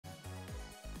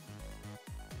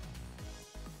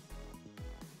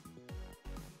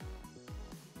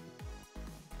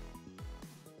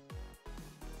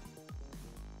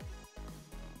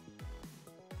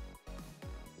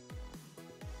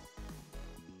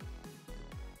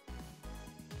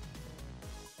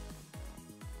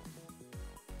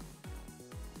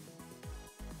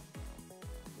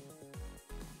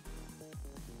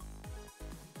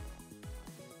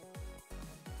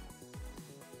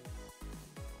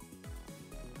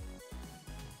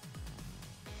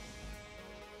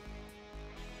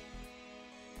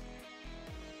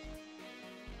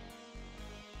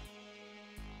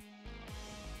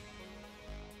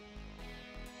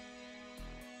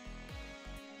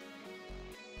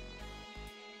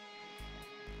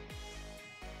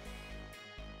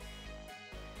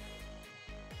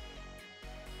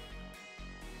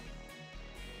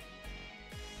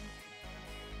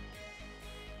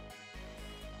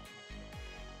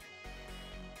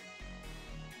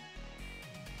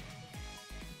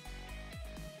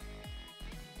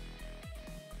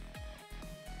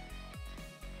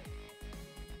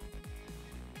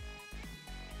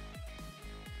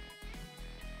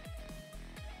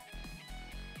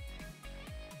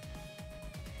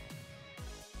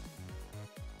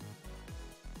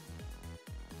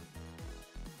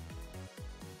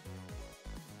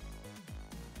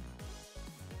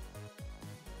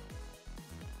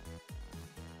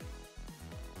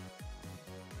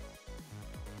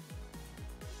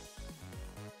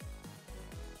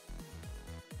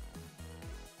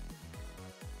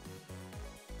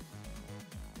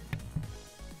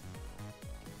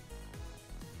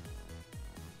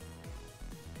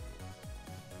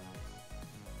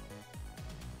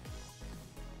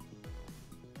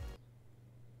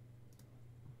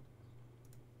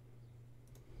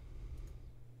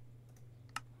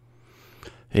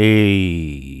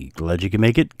Hey, glad you can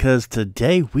make it, because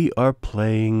today we are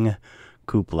playing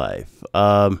Coop Life.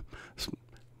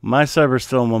 My server's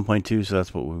still on 1.2, so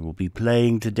that's what we will be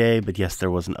playing today, but yes,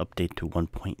 there was an update to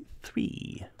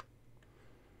 1.3.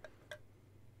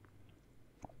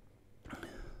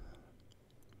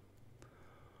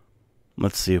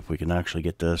 Let's see if we can actually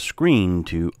get the screen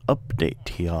to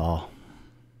update, y'all.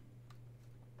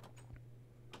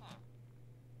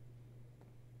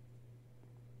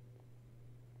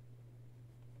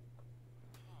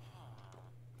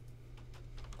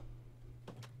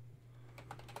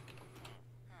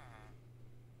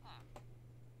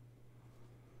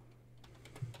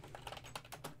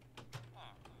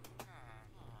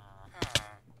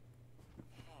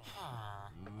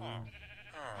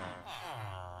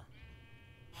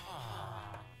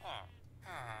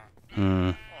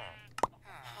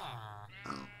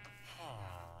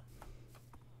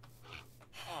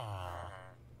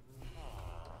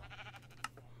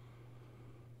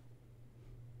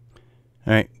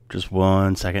 Alright, just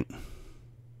 1 second.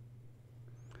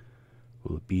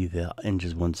 We'll be there in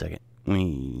just 1 second.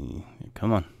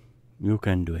 Come on. You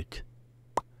can do it.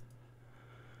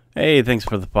 Hey, thanks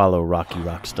for the follow, Rocky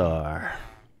Rockstar.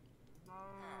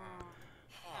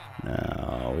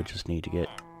 Now, we just need to get...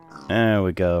 There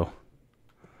we go.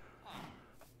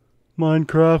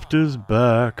 Minecraft is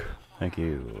back. Thank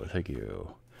you, thank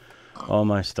you. All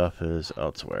my stuff is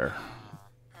elsewhere.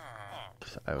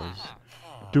 I was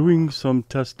doing some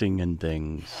testing and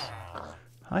things.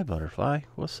 Hi, Butterfly.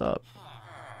 What's up?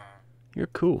 You're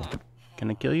cool.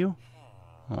 Can I kill you?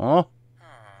 Oh,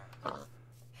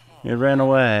 it ran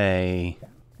away.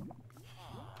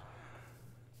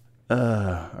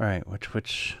 Alright,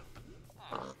 which...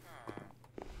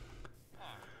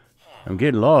 I'm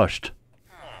getting lost.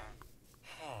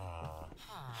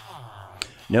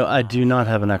 No, I do not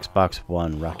have an Xbox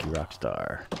One, Rocky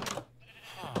Rockstar.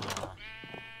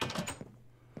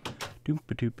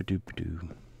 Doop-a-doop-a-doop-a-doo.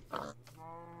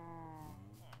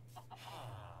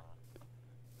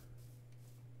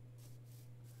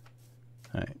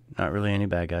 Alright, not really any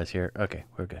bad guys here. Okay,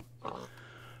 we're good.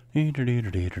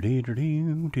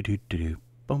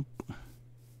 Bump.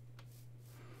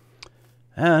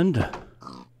 And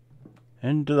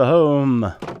into the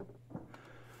home.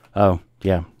 Oh,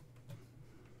 yeah.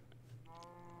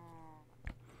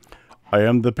 I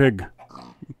am the pig.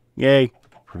 Yay,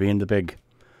 for being the pig.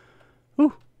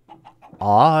 Ooh.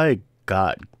 I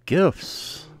got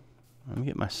gifts. Let me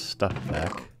get my stuff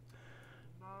back.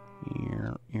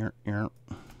 Here. There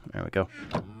we go.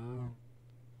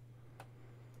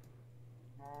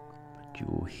 Put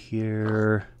you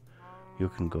here. You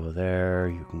can go there.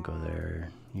 You can go there.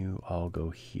 You all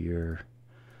go here.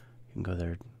 You can go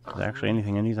there. Is there actually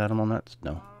anything in these animal nuts?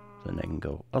 No. Then they can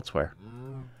go elsewhere.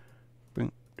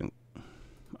 Bring.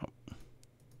 Oh.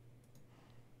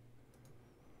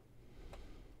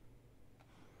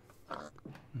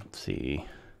 Let's see.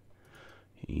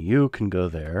 You can go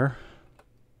there.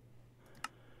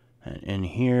 And in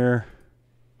here,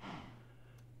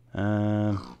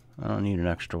 I don't need an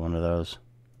extra one of those.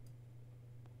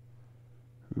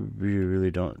 Really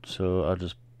don't. So I'll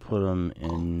just put them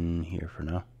in here for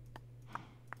now.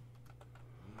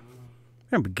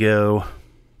 There we go.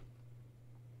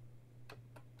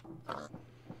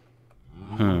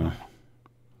 I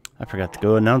forgot to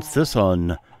go announce this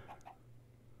on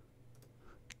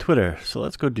Twitter, so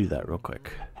let's go do that real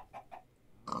quick.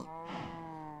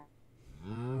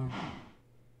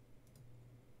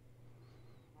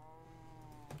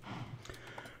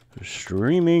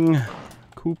 Streaming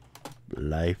Coop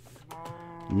Life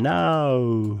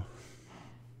now.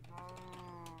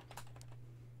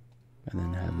 And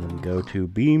then have them go to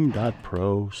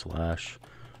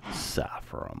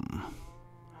beam.pro/Saphrym.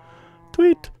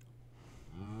 Tweet.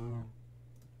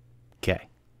 Okay,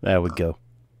 there we go.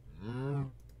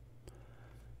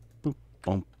 Boop,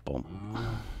 boom, boom.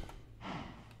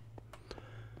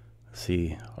 Let's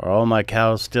see, are all my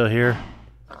cows still here?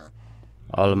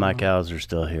 All of my cows are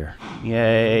still here.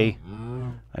 Yay!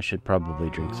 I should probably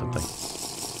drink something.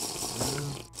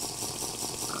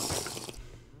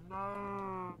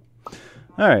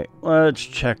 Alright, let's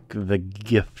check the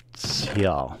gifts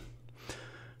here.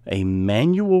 A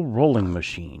manual rolling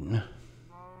machine.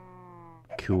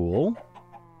 Cool.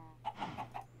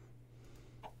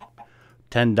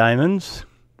 10 diamonds.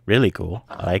 Really cool.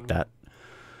 I like that.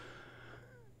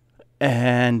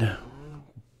 And...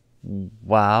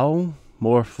 wow.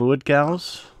 More fluid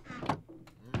cows.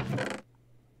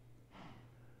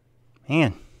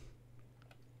 Man.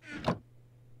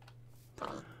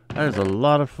 There's a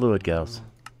lot of fluid cows.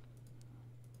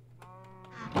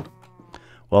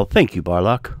 Well, thank you,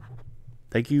 Barlock.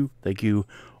 Thank you. Thank you.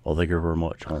 Oh, thank you very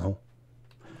much.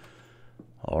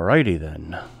 Alrighty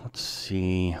then. Let's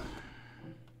see.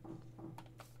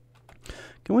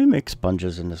 Can we make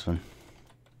sponges in this one?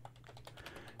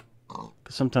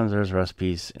 Because sometimes there's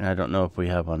recipes, and I don't know if we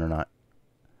have one or not.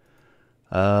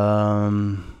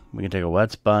 We can take a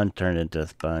wet sponge, turn it into a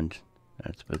sponge.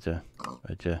 That's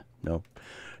nope.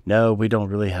 No, we don't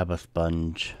really have a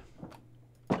sponge.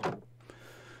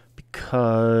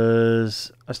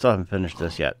 Because I still haven't finished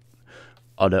this yet.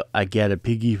 Although I get a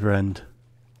piggy friend.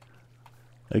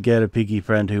 I get a piggy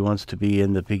friend who wants to be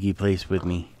in the piggy place with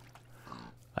me.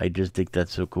 I just think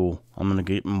that's so cool. I'm gonna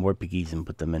get more piggies and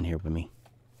put them in here with me.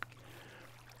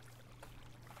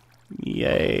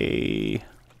 Yay.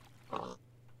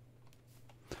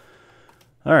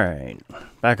 Alright,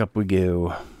 back up we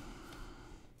go.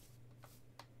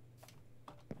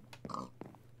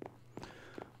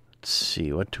 Let's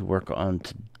see what to work on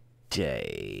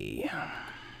today.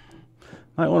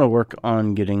 Might want to work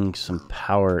on getting some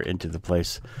power into the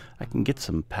place. I can get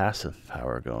some passive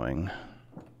power going.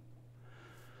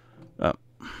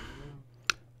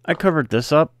 I covered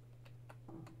this up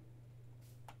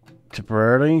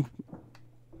temporarily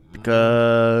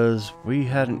because we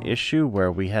had an issue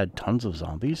where we had tons of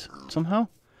zombies somehow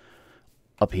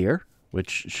up here, which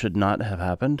should not have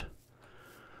happened.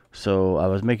 So I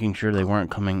was making sure they weren't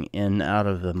coming in out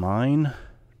of the mine.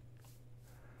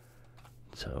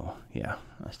 So yeah,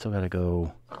 I still gotta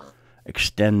go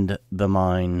extend the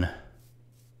mine.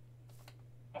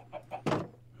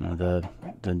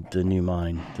 The new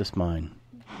mine. This mine.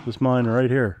 This mine right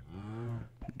here.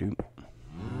 Okay.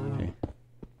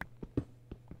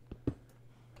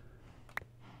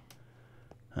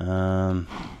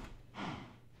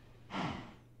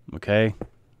 Okay.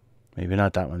 Maybe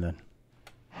not that one then.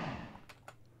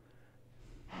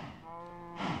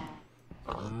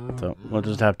 So we'll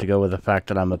just have to go with the fact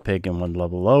that I'm a pig and one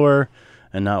level lower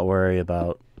and not worry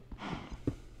about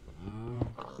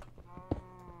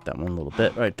that one little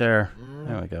bit right there.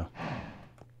 There we go.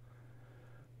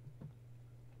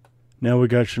 Now we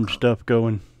got some stuff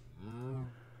going.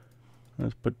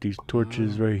 Let's put these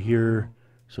torches right here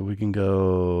so we can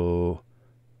go.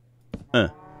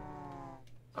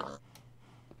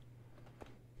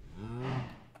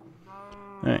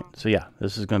 Alright, so yeah,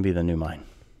 this is going to be the new mine.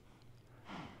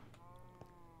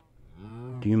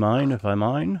 Do you mind if I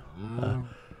mine?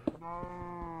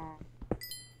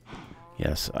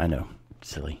 Yes, I know.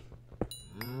 Silly.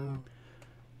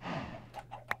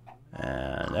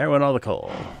 And there went all the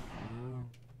coal.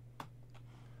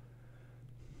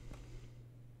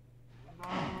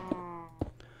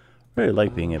 Really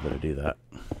like being able to do that.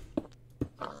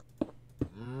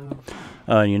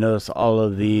 You notice all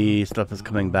of the stuff is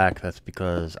coming back. That's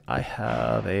because I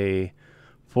have a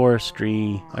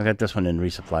forestry. I got this one in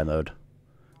resupply mode.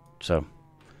 So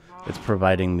it's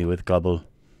providing me with gobble,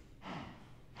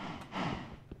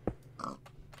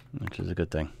 which is a good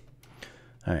thing.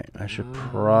 Alright, I should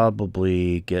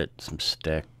probably get some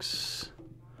sticks.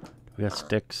 We got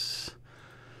sticks.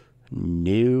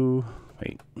 No.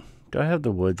 Wait. Do I have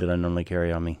the wood that I normally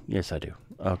carry on me? Yes, I do.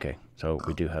 Okay, so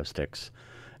we do have sticks.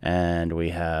 And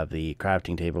we have the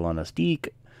crafting table on a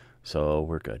stick. So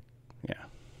we're good. Yeah.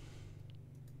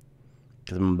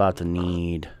 Because I'm about to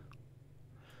need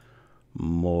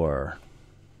more.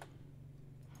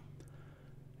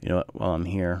 You know what? While I'm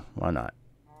here, why not?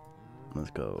 Let's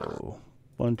go.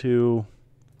 1, 2.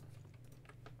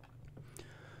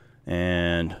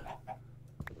 And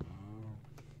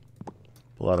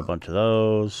pull out a bunch of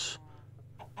those.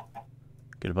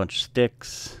 Get a bunch of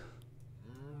sticks.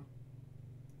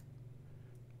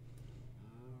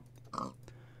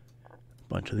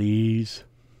 Bunch of these.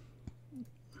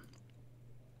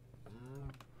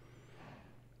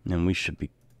 And we should be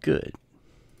good.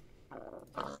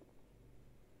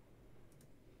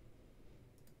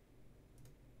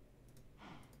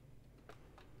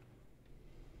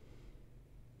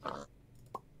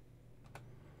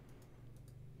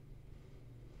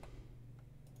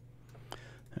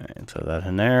 Alright, throw that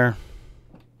in there.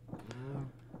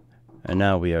 And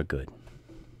now we are good.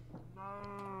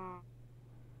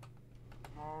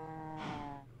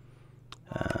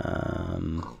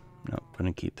 Nope,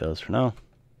 gonna keep those for now.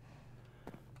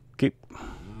 Keep.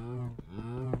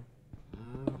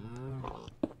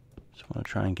 Just want to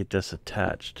try and get this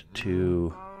attached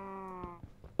to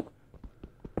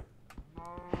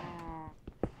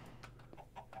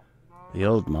the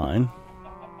old mine.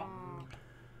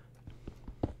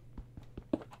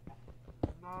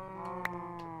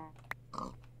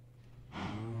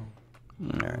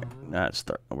 Alright, that's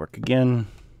starting to work again.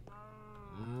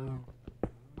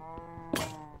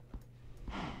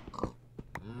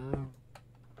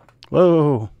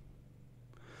 Whoa!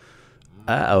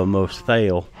 I almost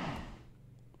fell.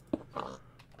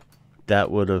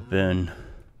 That would have been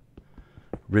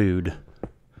rude.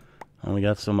 I only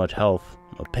got so much health.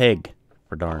 I'm a pig,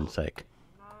 for darn's sake.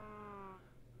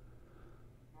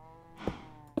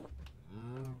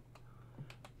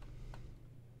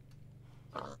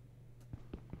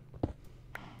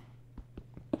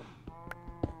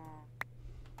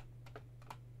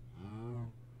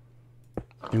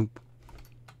 Doop.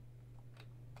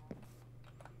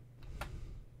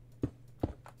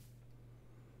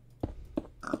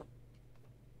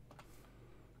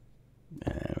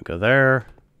 And we go there.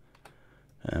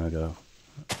 And we go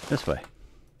this way.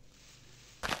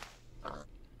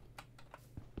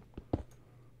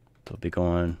 We'll be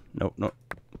going, nope.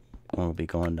 We'll be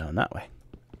going down that way.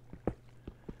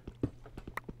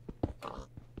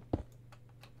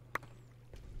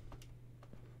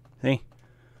 See?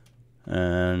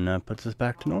 And that puts us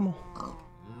back to normal.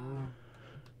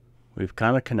 We've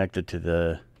kind of connected to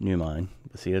the new mine.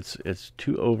 See, it's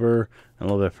 2 over and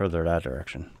a little bit further that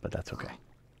direction, but that's okay.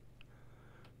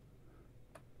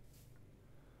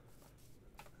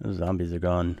 Those zombies are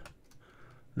gone.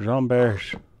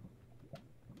 Zombies.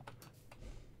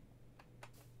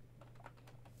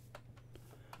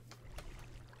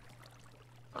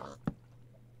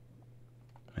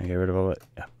 I get rid of all it?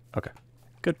 Yeah. Okay.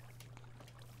 Good.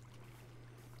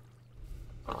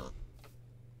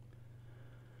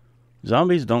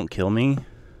 Zombies don't kill me,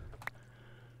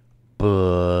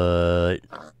 but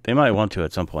they might want to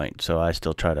at some point, so I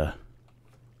still try to.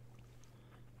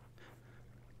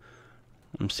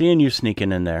 I'm seeing you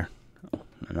sneaking in there.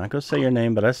 I'm not going to say your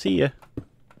name, but I see you.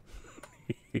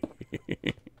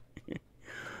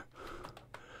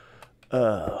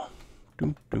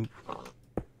 Doop, doop.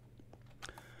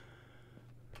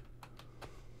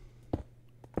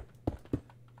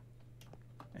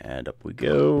 And up we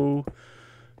go.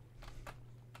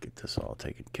 Get this all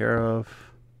taken care of.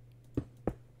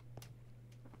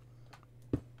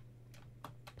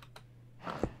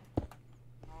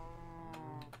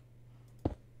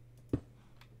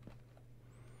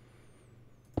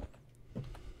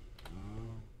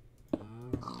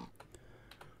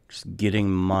 Just getting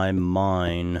my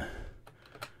mine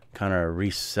kind of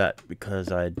reset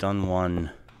because I had done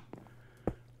one,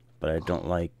 but I don't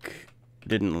like,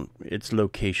 its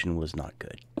location was not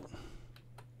good.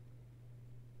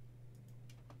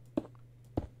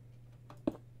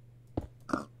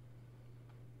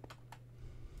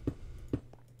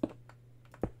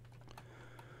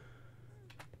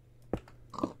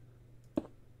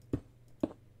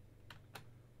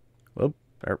 Whoop,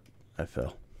 I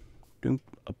fell. Doop,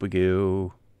 up we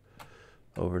go.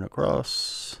 Over and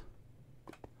across.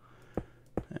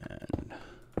 And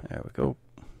there we go.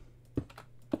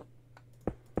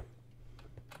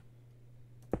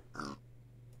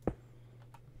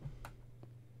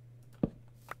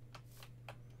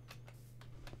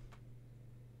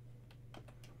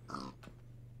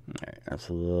 Alright, that's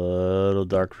a little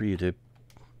dark for YouTube.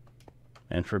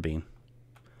 And for Beam.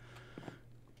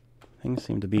 Things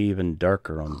seem to be even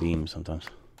darker on Beam sometimes.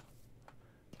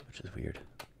 Which is weird.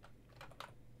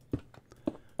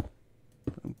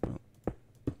 Boom, boom.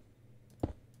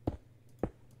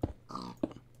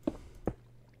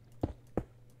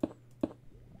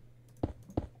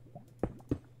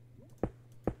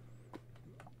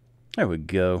 There we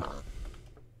go.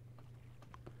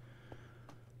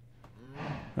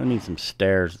 I need some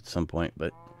stairs at some point,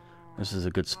 but this is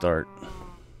a good start.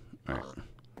 Alright.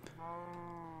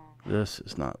 This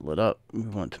is not lit up. We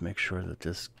want to make sure that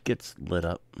this gets lit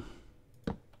up.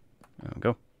 There we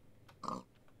go.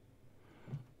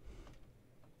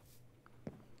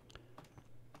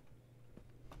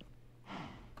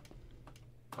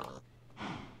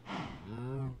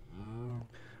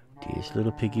 This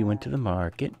little piggy went to the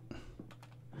market.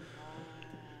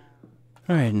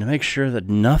 Alright, and to make sure that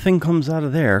nothing comes out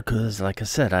of there, because like I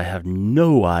said, I have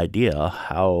no idea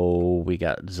how we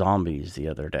got zombies the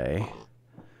other day.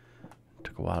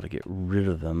 Took a while to get rid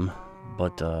of them,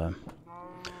 but I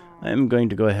am going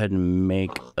to go ahead and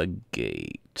make a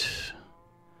gate.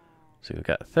 So we've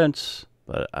got a fence,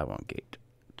 but I want gate.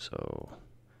 So,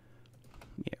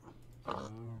 yeah.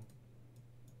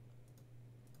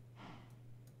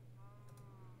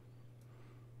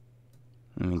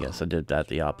 I guess I did that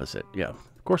the opposite. Yeah,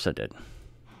 of course I did.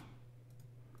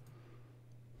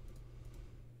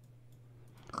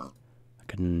 I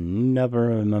can never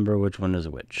remember which one is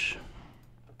which.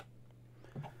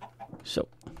 So,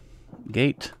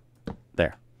 gate,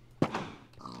 there.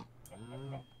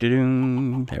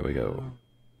 Doo-doo, there we go.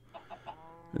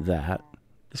 That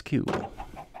is cool.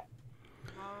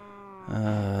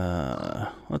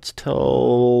 Let's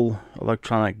tell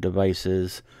electronic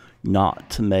devices not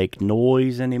to make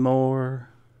noise anymore.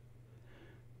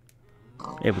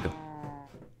 There we go.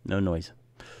 No noise.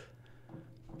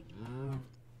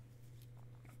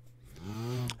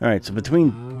 Alright, so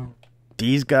between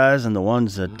these guys and the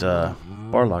ones that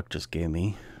Barlock just gave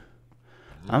me,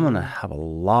 I'm going to have a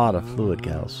lot of fluid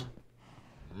cows.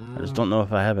 I just don't know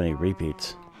if I have any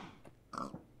repeats.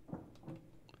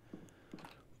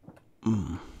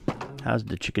 How's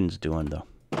the chickens doing, though?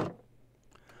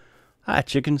 Hi,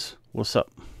 chickens. What's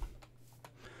up?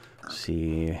 Let's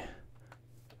see.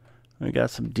 We got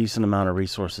some decent amount of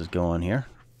resources going here.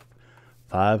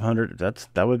 500.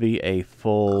 That would be a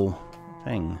full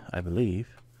thing, I believe.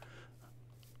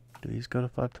 Do these go to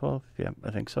 512? Yeah,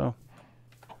 I think so.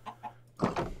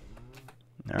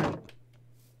 Alright.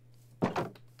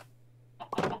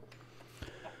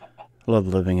 Love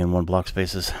living in one block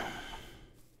spaces.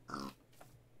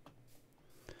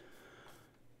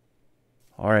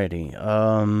 Alrighty.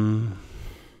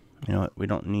 You know what? We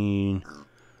don't need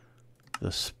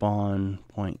the spawn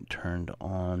point turned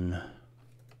on. I'm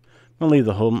gonna leave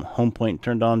the home point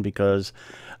turned on because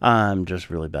I'm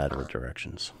just really bad with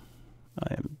directions.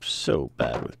 I am so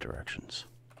bad with directions.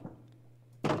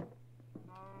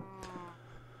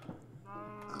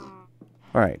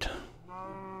 Alright.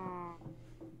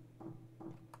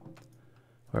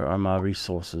 Where are my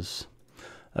resources?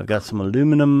 I've got some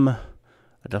aluminum.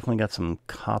 I definitely got some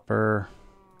copper.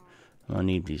 I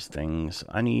need these things.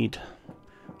 I need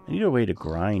a way to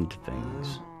grind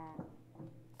things.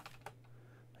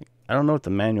 I don't know what the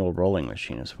manual rolling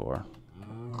machine is for.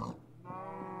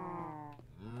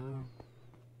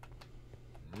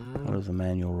 What is the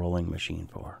manual rolling machine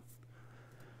for?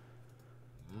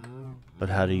 But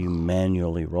how do you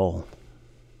manually roll?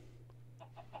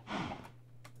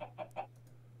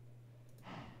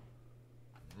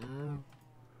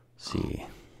 See.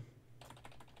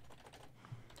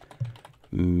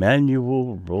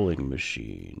 Manual rolling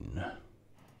machine.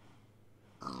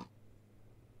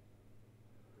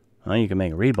 Well, you can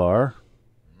make rebar.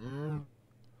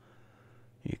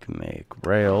 You can make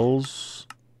rails.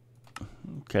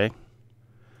 Okay.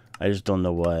 I just don't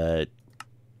know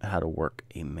how to work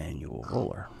a manual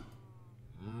roller.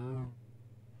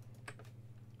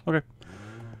 Okay.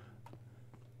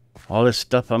 All this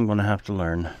stuff I'm going to have to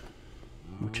learn,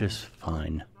 which is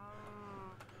fine.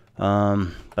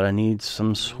 But I need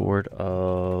some sort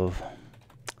of...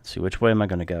 Let's see, which way am I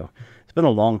going to go? It's been a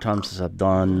long time since I've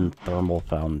done thermal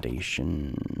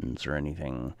foundations or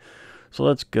anything. So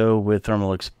let's go with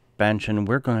thermal expansion.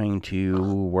 We're going to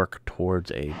work towards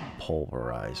a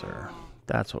pulverizer.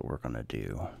 That's what we're going to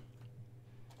do.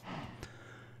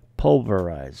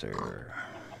 Pulverizer.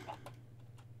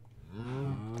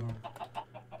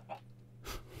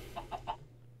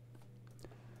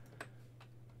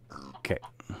 Okay.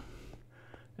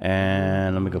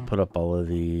 And let me go put up all of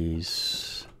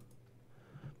these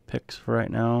picks for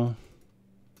right now.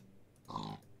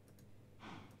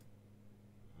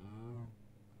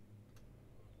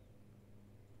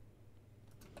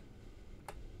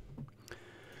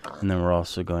 And then we're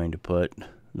also going to put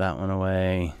that one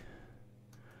away,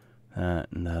 that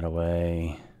and that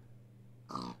away,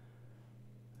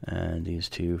 and these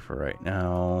two for right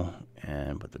now,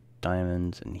 and put the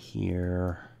diamonds in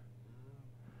here.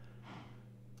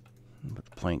 Put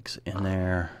the planks in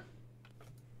there.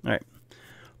 Alright.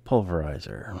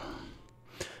 Pulverizer.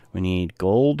 We need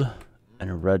gold and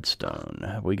a redstone.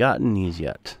 Have we gotten these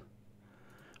yet?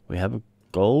 We have a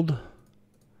gold.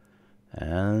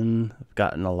 And I've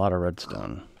gotten a lot of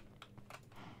redstone.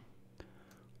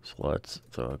 So let's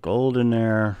throw a gold in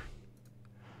there.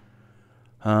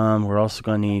 We're also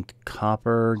going to need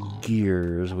copper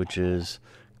gears, which is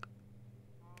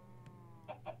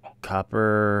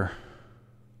copper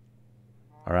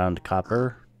around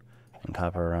copper and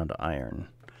copper around iron.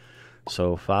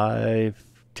 So 5,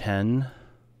 10.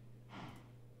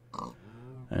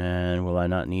 And will I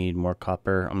not need more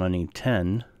copper? I'm going to need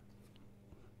 10.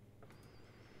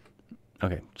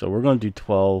 Okay, so we're going to do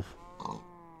 12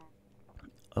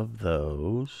 of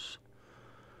those.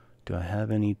 Do I have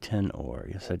any tin ore?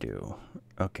 Yes, I do.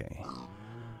 Okay.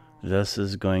 This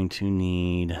is going to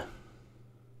need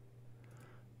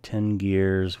 10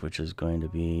 gears, which is going to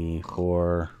be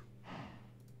for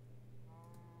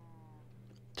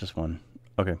just one.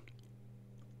 Okay.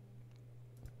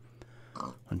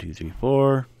 1, 2, 3,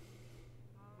 4.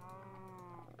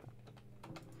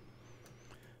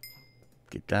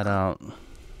 Get that out.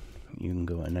 You can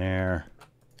go in there.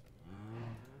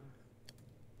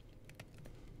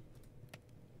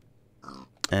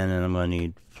 And then I'm going to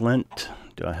need flint.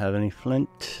 Do I have any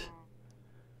flint?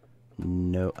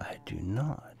 No, I do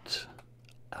not.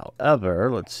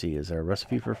 However, let's see, is there a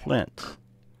recipe for flint?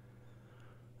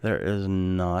 There is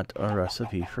not a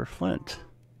recipe for flint.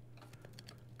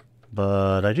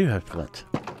 But I do have flint.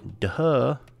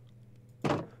 Duh.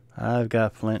 I've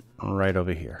got flint right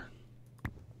over here.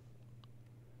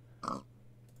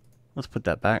 Let's put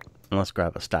that back and let's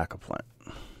grab a stack of flint.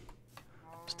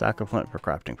 Stack of flint for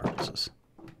crafting purposes.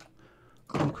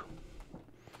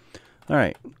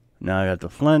 Alright, now I got the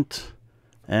flint,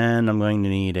 and I'm going to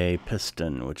need a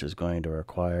piston, which is going to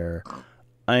require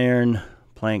iron,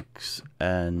 planks,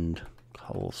 and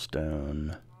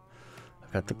cobblestone.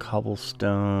 I've got the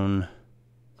cobblestone.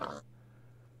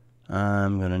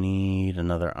 I'm going to need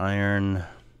another iron.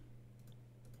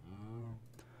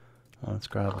 Let's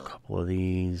grab a couple of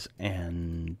these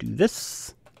and do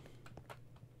this.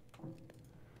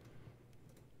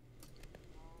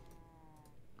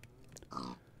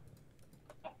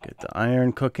 Get the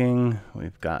iron cooking.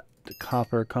 We've got the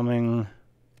copper coming.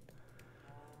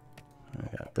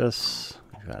 We got this.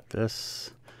 We've got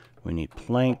this. We need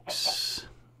planks.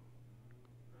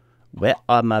 Where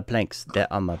are my planks?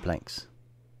 There are my planks.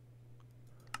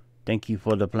 Thank you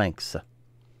for the planks.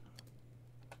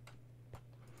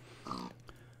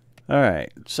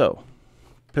 Alright, so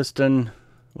piston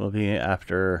will be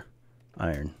after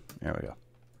iron. There we go.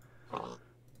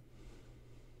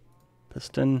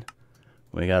 Piston.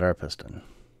 We got our piston.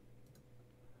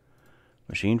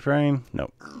 Machine frame?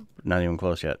 Nope. Not even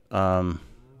close yet. One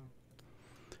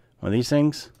of these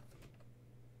things?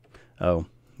 Oh.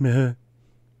 I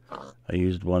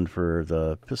used one for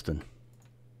the piston.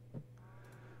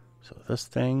 So this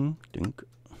thing, dink.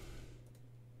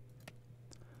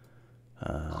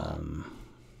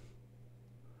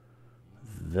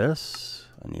 This,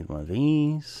 I need one of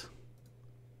these.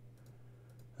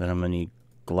 Then I'm going to need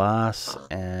glass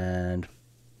and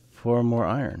 4 more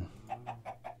iron.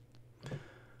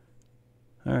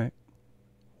 Alright.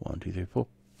 1, 2, 3, 4.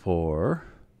 4.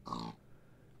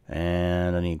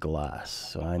 And I need glass.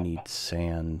 So I need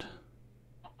sand.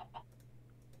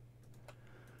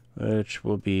 Which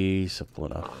will be simple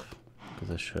enough.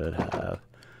 Because I should have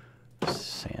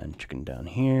sand chicken down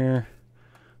here.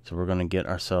 So we're going to get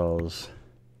ourselves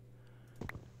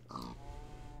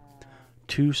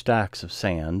 2 stacks of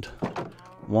sand.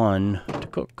 1 to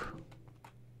cook.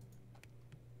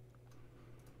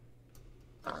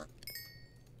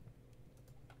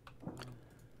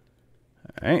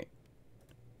 Alright.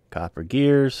 Copper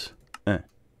gears.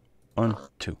 1,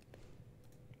 2.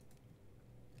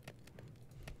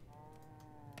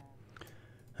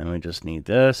 And we just need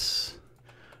this,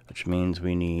 which means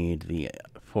we need the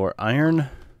 4 iron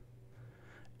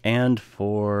and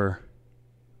 4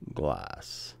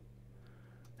 glass.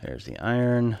 There's the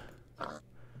iron.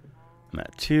 I'm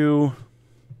at 2.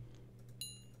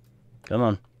 Come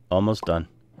on, almost done.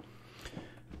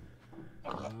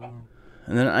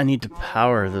 And then I need to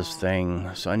power this thing,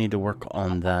 so I need to work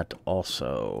on that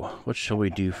also. What shall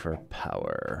we do for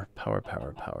power? Power.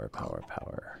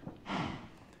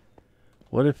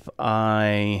 What if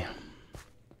I...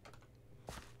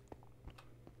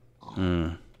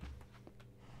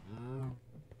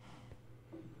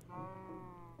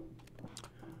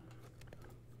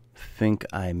 think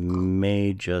I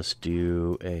may just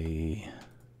do a...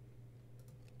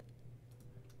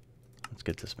 Let's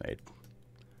get this made.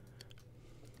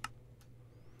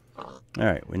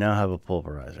 Alright, we now have a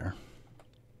pulverizer.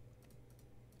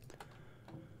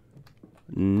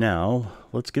 Now,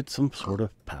 let's get some sort of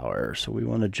power. So we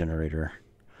want a generator.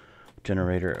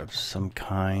 Generator of some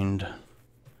kind.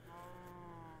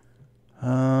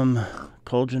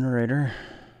 Coal generator.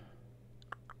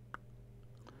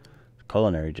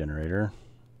 Culinary generator.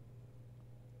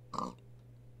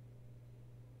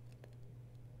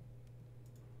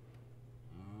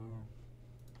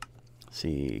 Let's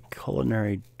see,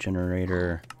 culinary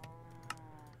generator.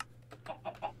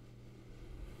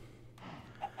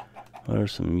 What are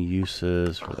some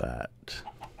uses for that?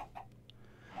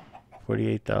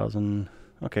 48,000.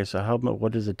 Okay, so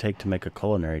what does it take to make a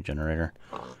culinary generator?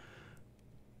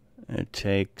 It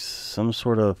takes some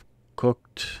sort of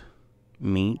cooked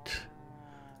meat,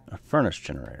 a furnace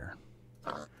generator,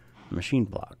 a machine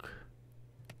block.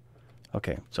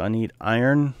 Okay, so I need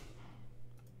iron.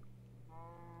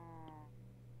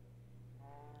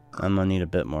 I'm gonna need a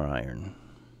bit more iron.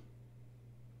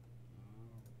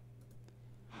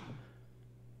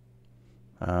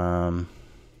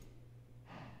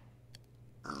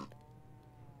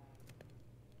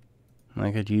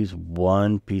 I could use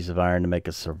 1 piece of iron to make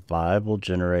a survival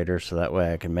generator, so that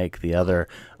way I can make the other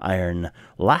iron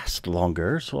last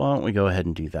longer. So why don't we go ahead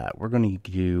and do that? We're going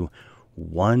to do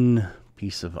 1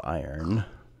 piece of iron.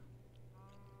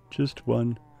 Just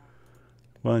one.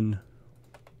 One.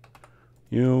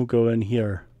 You go in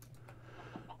here.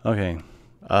 Okay.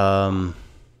 One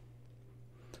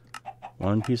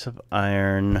piece of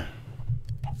iron.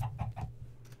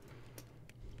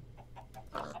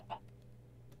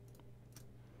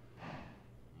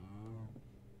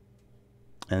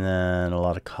 And then a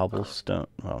lot of cobblestone.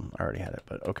 Well, I already had it,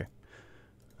 but okay.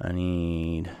 I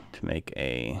need to make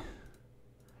a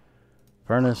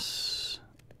furnace,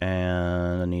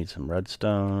 and I need some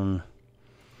redstone,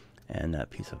 and that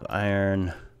piece of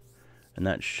iron, and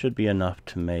that should be enough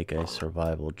to make a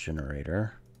survival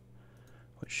generator,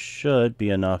 which should be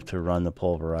enough to run the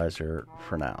pulverizer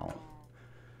for now.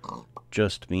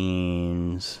 Just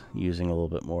means using a little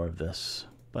bit more of this,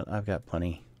 but I've got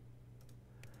plenty.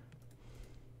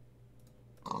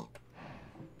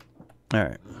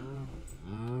 Alright.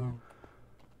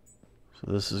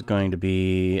 So this is going to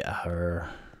be our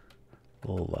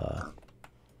little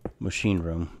machine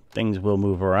room. Things will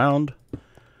move around,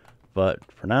 but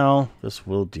for now, this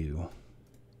will do.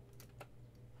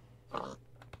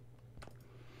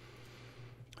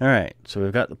 Alright, so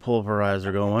we've got the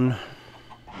pulverizer going.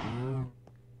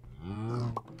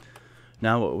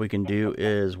 Now what we can do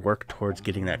is work towards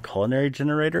getting that culinary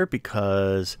generator,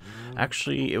 because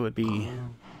actually it would be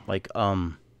like,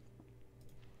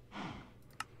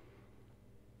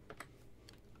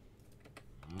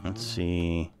 let's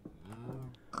see,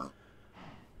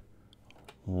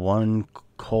 one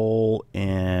coal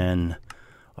in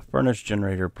a furnace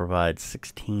generator provides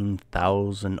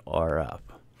 16,000 RF.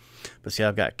 But see,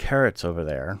 I've got carrots over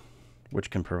there, which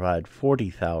can provide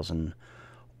 40,000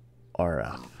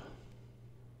 RF.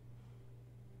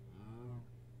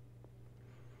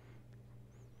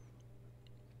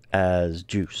 As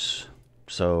juice.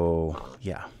 So,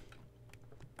 yeah.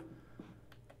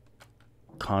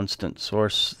 Constant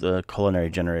source. The culinary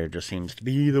generator just seems to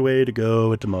be the way to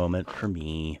go at the moment for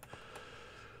me.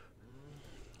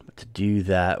 But to do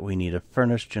that, we need a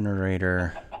furnace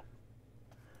generator,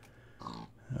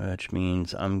 which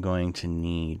means I'm going to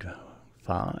need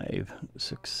 5,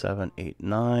 6, 7, 8,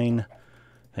 9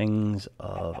 things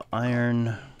of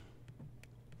iron.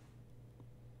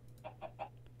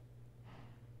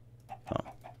 Oh,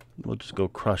 we'll just go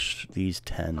crush these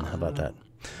 10. How about that?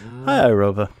 Hi,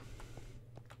 Irova.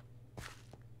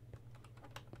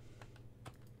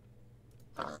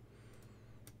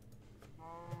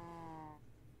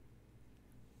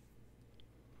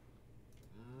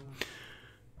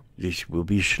 This will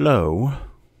be slow,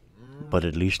 but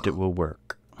at least it will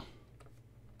work.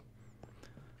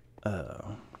 Yeah.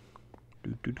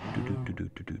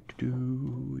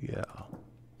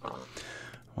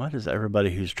 Why does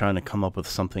everybody who's trying to come up with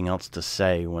something else to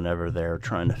say whenever they're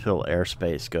trying to fill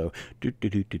airspace go do do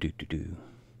do do do do do?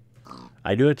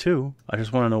 I do it too. I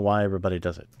just want to know why everybody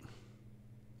does it.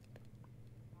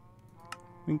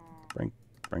 Brink, brink,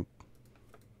 brink.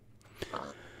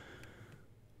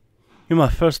 You're my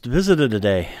first visitor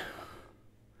today.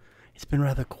 It's been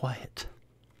rather quiet.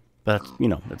 But, you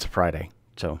know, it's a Friday,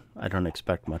 so I don't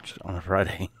expect much on a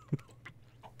Friday.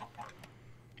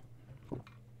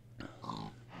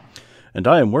 And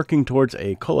I am working towards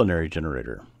a culinary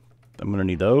generator. I'm going to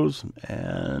need those,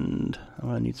 and I'm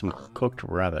going to need some cooked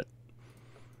rabbit.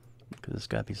 Because it's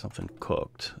got to be something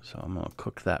cooked. So I'm going to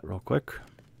cook that real quick.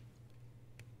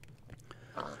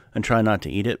 And try not to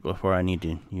eat it before I need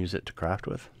to use it to craft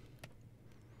with.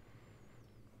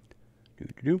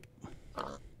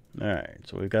 Alright,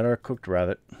 so we've got our cooked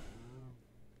rabbit.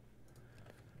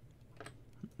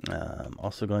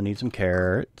 Also going to need some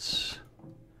carrots,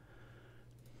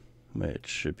 which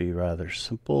should be rather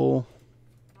simple.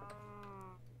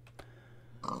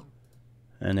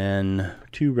 And then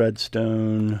 2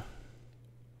 redstone.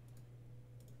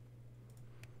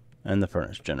 And the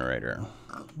furnace generator,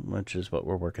 which is what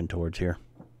we're working towards here.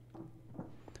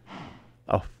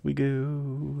 Off we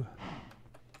go.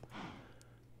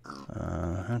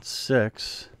 That's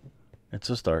 6. It's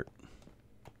a start.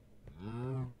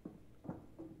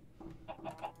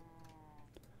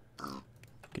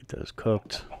 Get those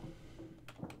cooked.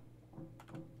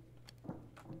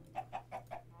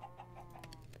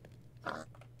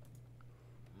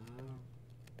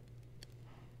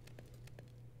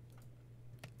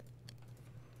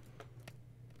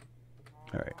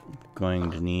 Alright,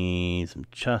 going to need some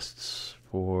chests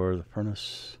for the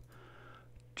furnace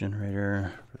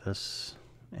generator for this,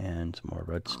 and some more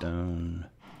redstone.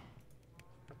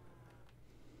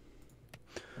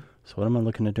 So what am I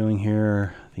looking at doing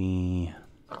here? The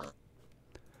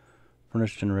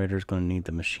furnace generator is going to need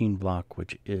the machine block,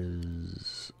 which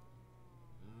is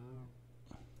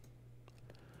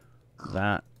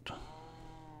that.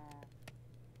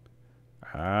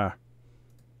 Ah.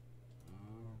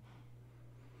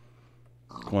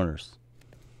 Corners.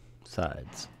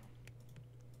 Sides.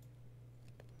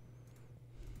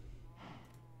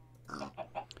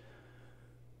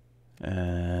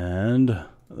 And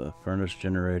the furnace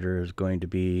generator is going to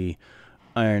be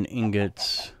iron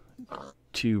ingots,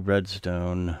 2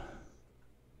 redstone.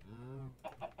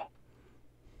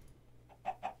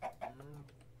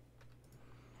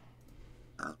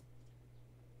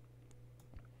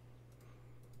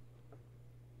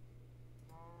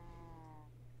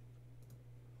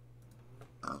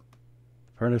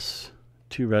 Furnace,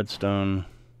 2 redstone.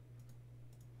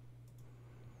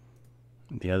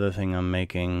 The other thing I'm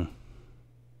making,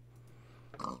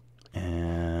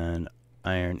 and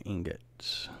iron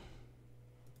ingots.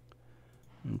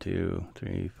 1, 2,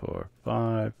 3, 4,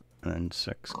 5, and then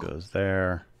 6 goes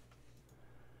there.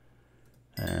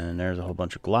 And there's a whole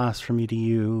bunch of glass for me to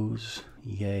use.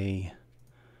 Yay.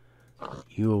 Put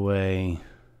you away.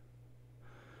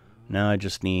 Now I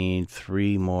just need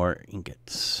 3 more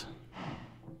ingots.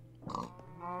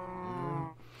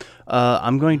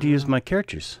 I'm going to use my carrot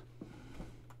juice.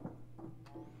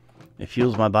 It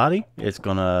fuels my body. It's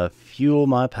gonna fuel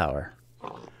my power.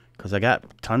 Because I got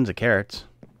tons of carrots.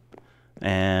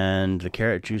 And the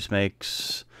carrot juice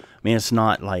makes... I mean, it's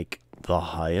not like the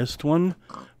highest one,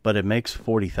 but it makes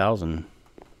 40,000.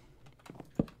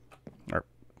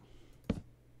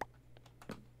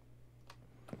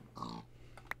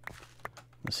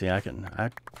 Let's see, I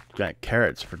got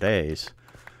carrots for days.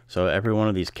 So every one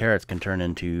of these carrots can turn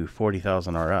into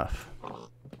 40,000 RF.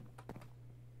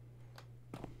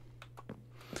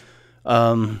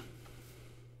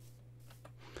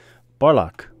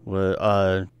 Barlock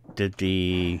did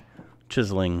the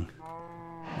chiseling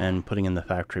and putting in the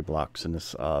factory blocks in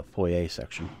this foyer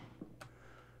section.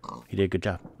 He did a good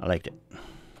job. I liked it.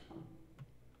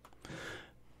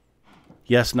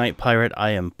 Yes, Night Pirate,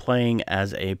 I am playing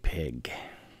as a pig.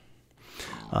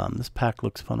 This pack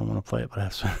looks fun. I want to play it, but I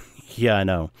have some... Yeah, I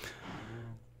know.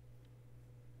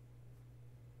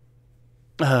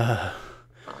 I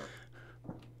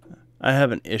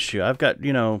have an issue. I've got,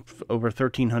 you know, over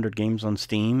 1,300 games on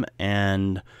Steam,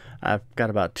 and I've got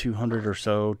about 200 or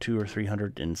so, 200 or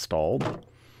 300 installed.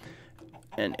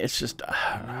 And it's just,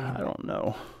 I don't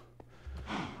know.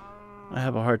 I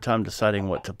have a hard time deciding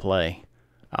what to play.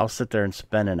 I'll sit there and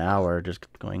spend an hour just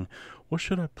going, what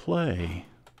should I play?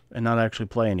 And not actually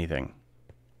play anything.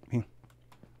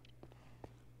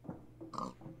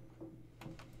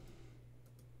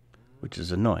 Which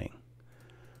is annoying.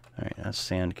 Alright, that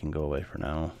sand can go away for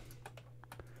now.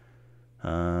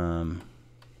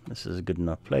 This is a good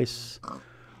enough place.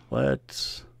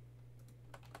 Let's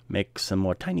make some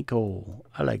more tiny coal.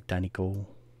 I like tiny coal.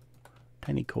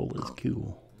 Tiny coal is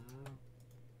cool.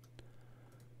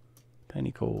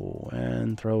 Tiny coal.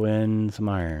 And throw in some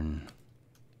iron.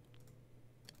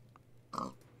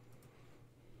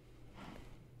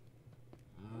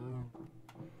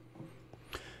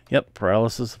 Yep,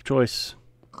 paralysis of choice.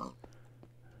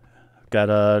 I've got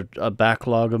a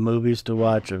backlog of movies to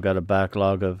watch. I've got a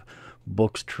backlog of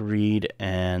books to read,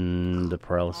 and the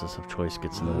paralysis of choice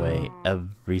gets in the way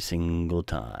every single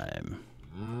time.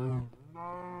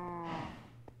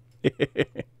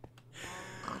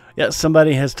 Yeah,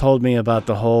 somebody has told me about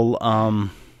the whole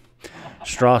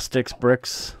straw sticks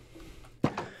bricks,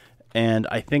 and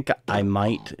I think I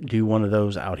might do one of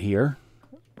those out here.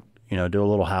 You know, do a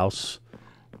little house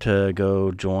to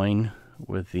go join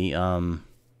with the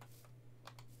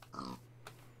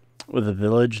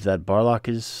village that Barlock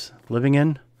is living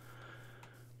in.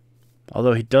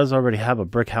 Although he does already have a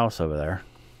brick house over there.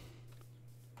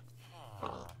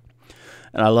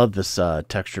 And I love this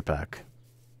texture pack.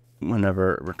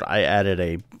 Whenever I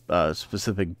added a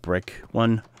specific brick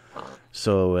one,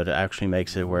 so it actually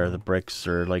makes it where the bricks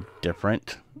are like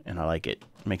different, and I like it.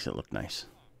 Makes it look nice.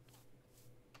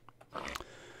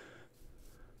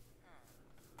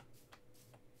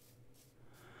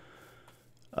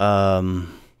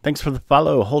 Thanks for the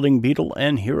follow, Holding Beetle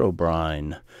and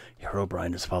Herobrine.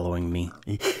 Herobrine is following me.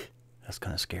 That's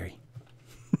kind of scary.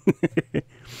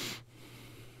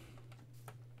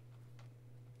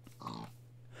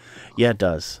 Yeah, it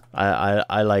does.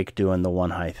 I like doing the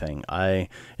one high thing.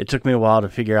 It took me a while to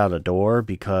figure out a door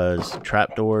because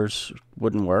trapdoors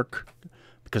wouldn't work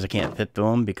because I can't fit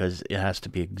through them because it has to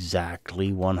be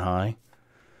exactly one high.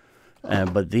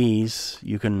 But these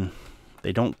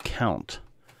they don't count.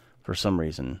 For some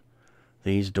reason,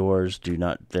 these doors do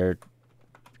not. You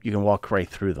can walk right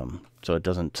through them, so it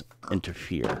doesn't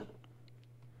interfere.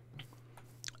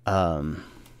 But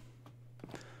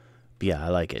yeah, I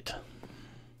like it.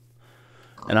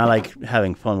 And I like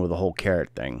having fun with the whole carrot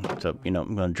thing. So, you know,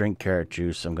 I'm going to drink carrot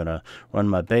juice. I'm going to run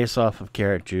my base off of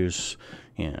carrot juice.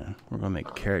 Yeah, we're going to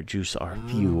make carrot juice our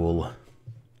fuel.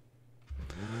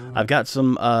 I've got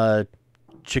some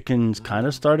chickens kind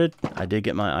of started. I did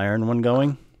get my iron one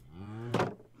going.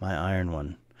 My iron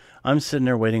one. I'm sitting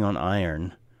there waiting on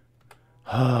iron.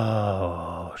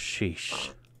 Oh,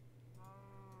 sheesh.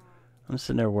 I'm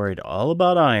sitting there worried all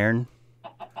about iron.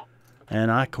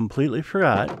 And I completely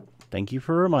forgot. Thank you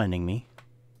for reminding me.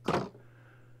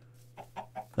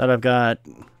 That I've got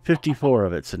 54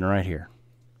 of it sitting right here.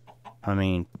 I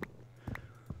mean,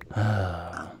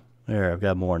 there, I've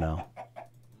got more now.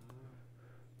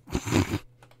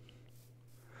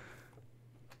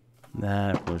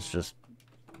 That was just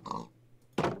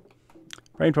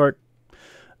brain fart.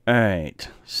 Alright,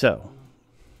 so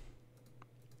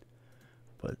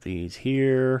put these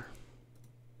here.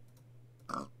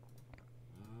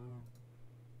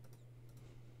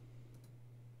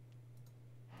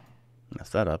 Mess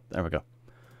that up. There we go.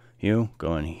 You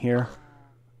go in here.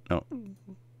 No.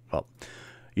 Well,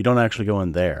 you don't actually go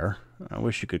in there. I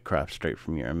wish you could craft straight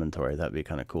from your inventory. That'd be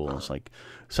kind of cool. It's like,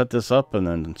 set this up and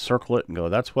then circle it and go,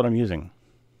 that's what I'm using.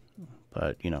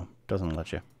 But, you know, doesn't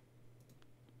let you.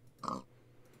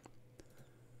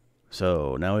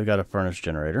 So, now we've got a furnace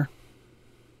generator.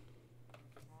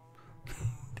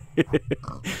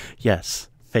 Yes.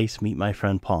 Face meet my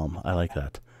friend Palm. I like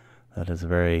that. That is a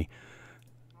very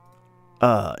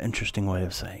interesting way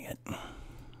of saying it.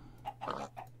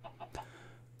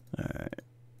 Alright.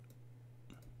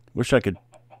 Wish I could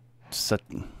set...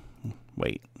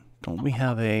 Wait. Don't we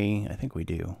have a... I think we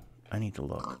do. I need to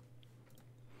look.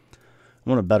 I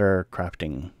want a better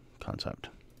crafting concept.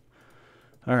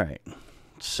 Alright.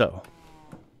 So.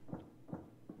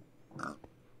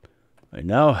 I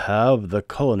now have the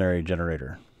culinary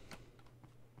generator.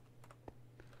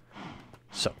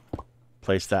 So.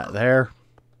 Place that there.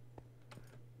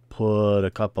 Put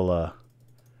a couple of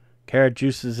carrot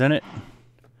juices in it.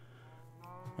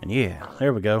 And yeah,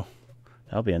 there we go.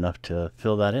 That'll be enough to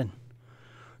fill that in.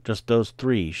 Just those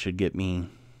 3 should get me...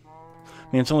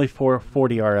 I mean, it's only 40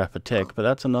 RF a tick, but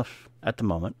that's enough at the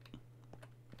moment.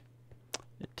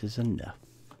 It is enough.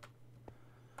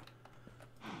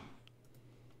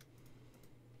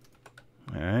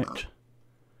 Alright.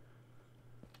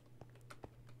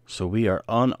 So we are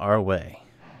on our way.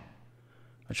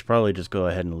 I should probably just go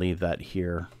ahead and leave that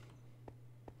here.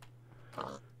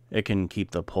 It can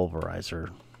keep the pulverizer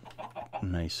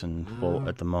nice and full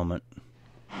at the moment.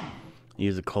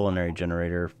 Use a culinary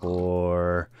generator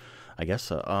for, I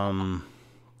guess,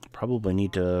 probably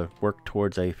need to work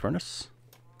towards a furnace.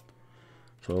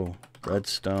 So,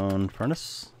 redstone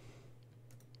furnace.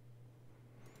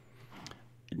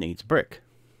 It needs brick.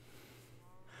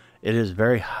 It is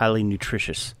very highly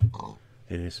nutritious.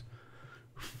 It is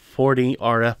 40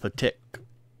 RF a tick.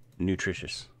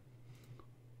 Nutritious.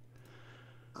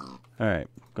 Alright,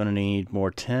 gonna need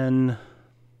more tin.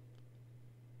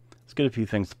 Let's get a few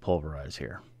things to pulverize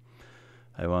here.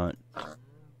 I want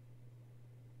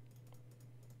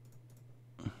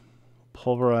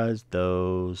pulverize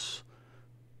those.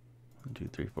 1, 2,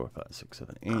 3, 4, 5, 6,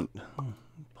 7, 8.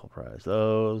 Pulverize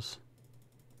those.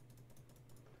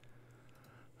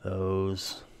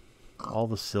 Those. All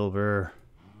the silver.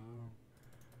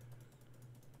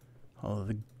 All of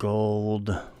the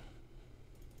gold.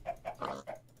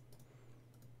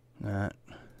 That.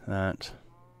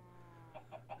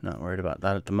 Not worried about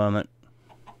that at the moment.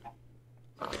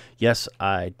 Yes,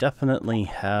 I definitely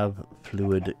have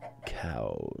fluid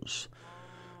cows.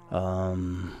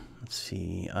 Let's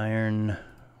see, iron.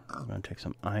 I'm going to take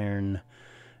some iron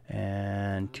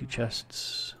and 2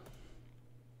 chests.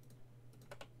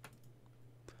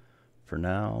 For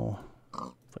now,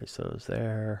 place those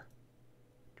there.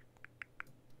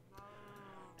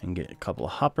 And get a couple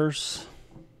of hoppers.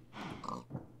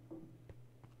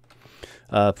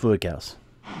 Fluid cows.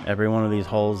 Every one of these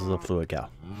holes is a fluid cow.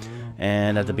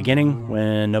 And at the beginning,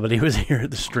 when nobody was here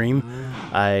at the stream,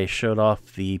 I showed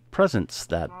off the presents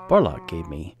that Barlock gave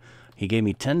me. He gave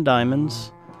me 10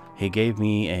 diamonds. He gave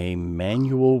me a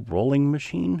manual rolling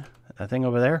machine. That thing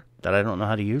over there that I don't know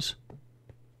how to use.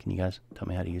 Can you guys tell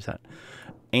me how to use that?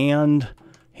 And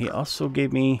he also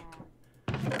gave me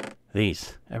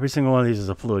these. Every single one of these is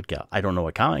a fluid cow. I don't know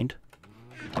what kind,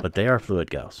 but they are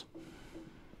fluid cows.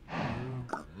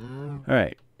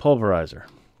 Alright, pulverizer.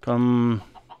 Come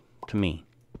to me.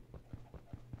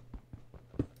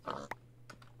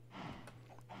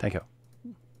 Thank you.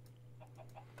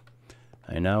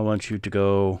 I now want you to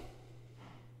go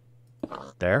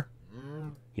there.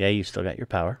 Yeah, you still got your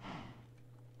power.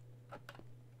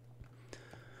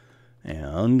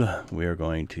 And we are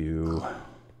going to,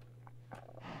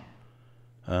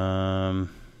 yeah.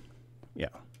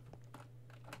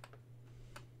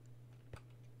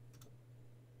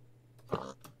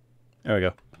 There we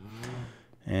go.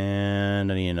 And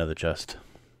I need another chest.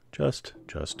 Just.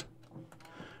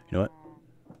 You know what?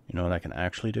 You know what I can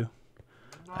actually do?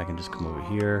 I can just come over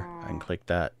here. I can click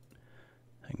that.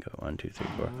 I can go 1, 2, 3,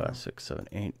 4, 5, 6, 7,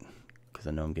 8. Because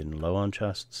I know I'm getting low on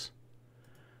chests.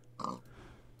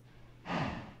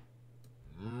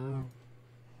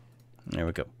 There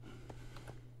we go.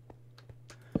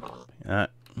 That.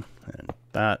 And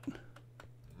that.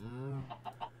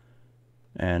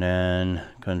 And then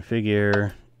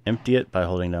configure, empty it by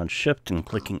holding down shift and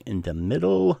clicking in the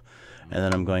middle. And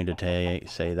then I'm going to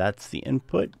say that's the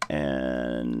input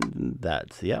and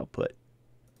that's the output.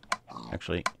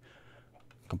 Actually,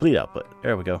 complete output.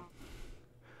 There we go.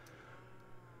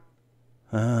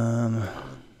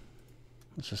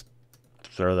 Let's just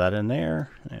throw that in there.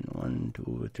 And 1,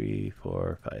 2, 3,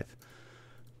 4, 5.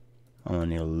 I'm gonna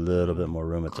need a little bit more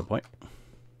room at some point.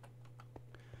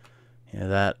 Yeah,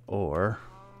 that or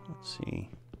let's see.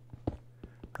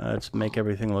 Let's make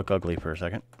everything look ugly for a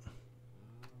second.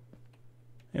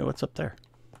 Hey, what's up there?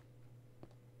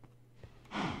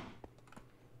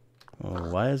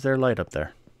 Well, why is there light up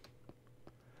there?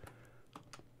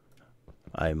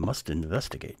 I must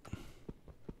investigate.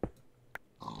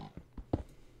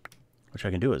 Which I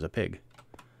can do as a pig.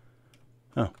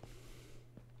 Oh.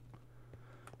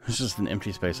 It's just an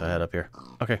empty space I had up here.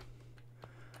 Okay.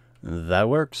 That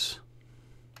works.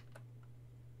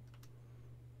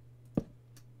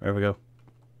 There we go.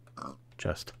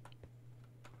 Chest.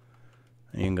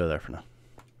 You can go there for now.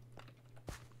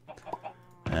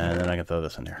 And then I can throw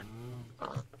this in here.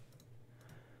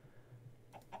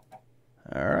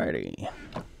 Alrighty.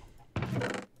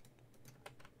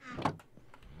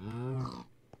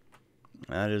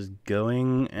 That is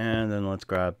going, and then let's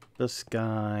grab this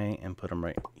guy and put him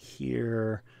right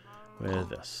here with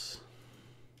this.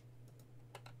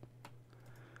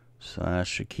 So that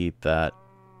should keep that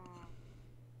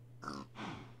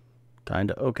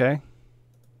kind of okay.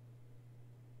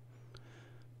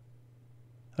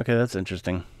 Okay, that's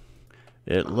interesting.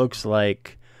 It looks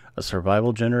like a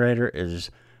survival generator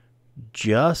is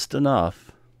just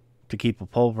enough to keep a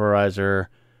pulverizer,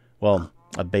 well,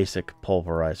 a basic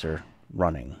pulverizer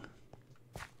running.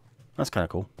 That's kind of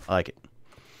cool. I like it.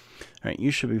 Alright, you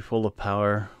should be full of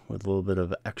power with a little bit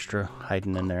of extra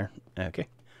hiding in there. Okay.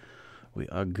 We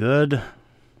are good.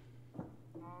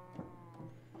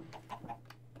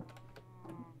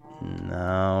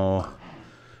 Now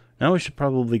we should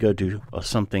probably go do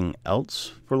something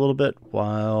else for a little bit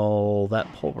while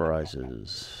that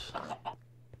pulverizes.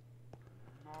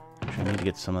 I need to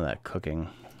get some of that cooking.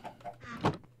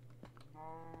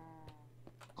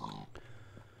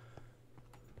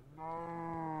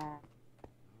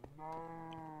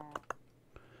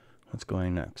 What's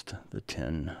going next? The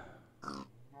tin.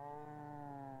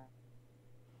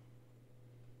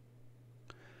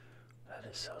 That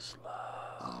is so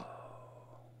slow.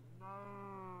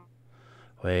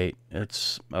 Wait,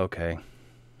 it's okay.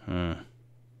 I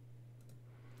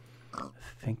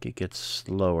think it gets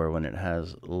slower when it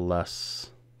has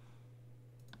less.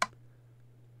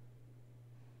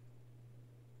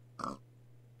 So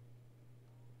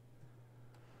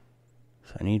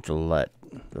I need to let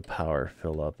the power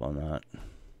fill up on that.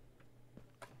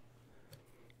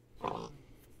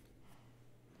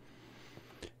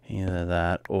 Either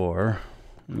that or,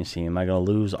 let me see, am I going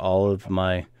to lose all of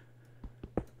my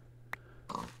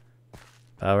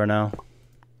power now?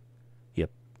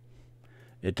 Yep.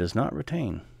 It does not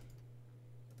retain.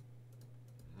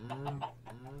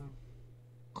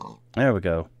 There we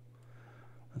go.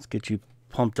 Let's get you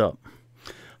pumped up.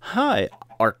 Hi,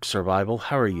 Ark Survival.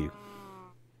 How are you?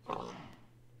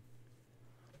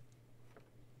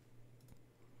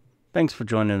 Thanks for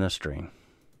joining the stream.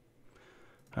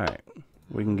 Alright,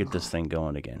 we can get this thing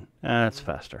going again. That's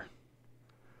faster.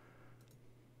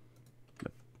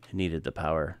 It needed the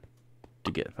power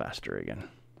to get faster again.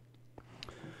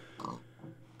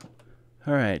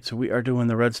 Alright, so we are doing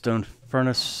the redstone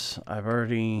furnace. I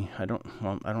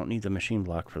don't need the machine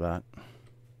block for that.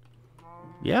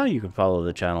 Yeah, you can follow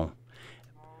the channel.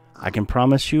 I can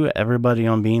promise you everybody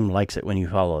on Beam likes it when you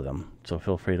follow them. So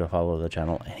feel free to follow the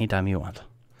channel anytime you want.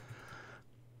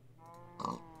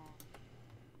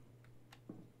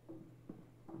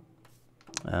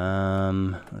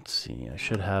 Let's see, I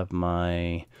should have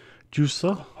my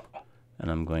juicer, and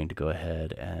I'm going to go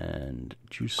ahead and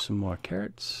juice some more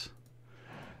carrots.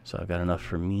 So I've got enough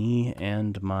for me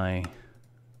and my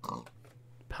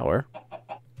power.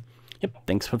 Yep,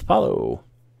 thanks for the follow.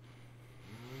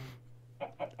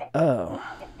 Oh.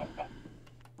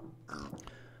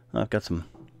 I've got some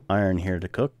iron here to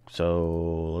cook,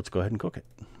 so let's go ahead and cook it.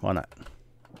 Why not?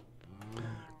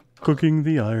 Cooking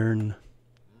the iron.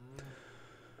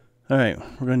 Alright,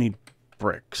 we're going to need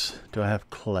bricks. Do I have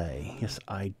clay? Yes,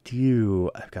 I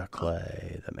do. I've got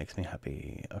clay. That makes me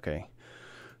happy. Okay.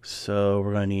 So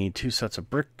we're going to need 2 sets of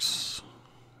bricks.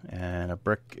 And a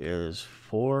brick is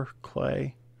 4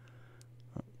 clay.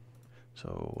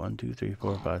 So 1, 2, 3,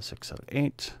 4, 5, 6, 7,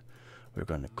 8. We're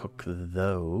going to cook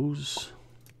those.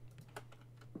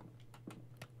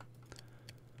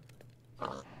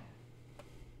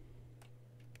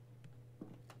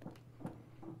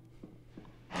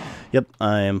 Yep,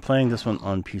 I am playing this one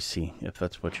on PC, if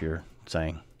that's what you're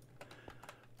saying.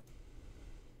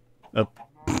 Oh.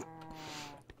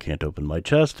 Can't open my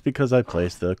chest because I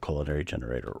placed the culinary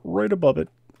generator right above it.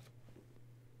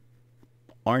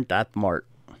 Aren't that smart?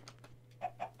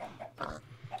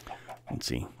 Let's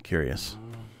see, curious.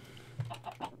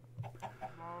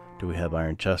 Do we have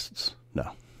iron chests?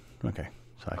 No. Okay,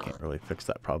 so I can't really fix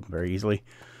that problem very easily.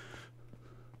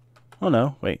 Oh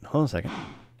no, wait, hold on a second.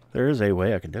 There is a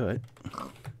way I can do it.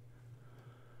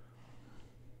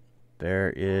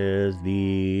 There is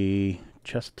the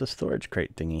chest to storage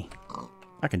crate thingy.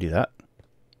 I can do that.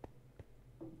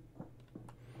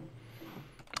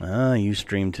 Ah, you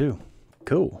stream too.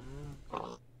 Cool.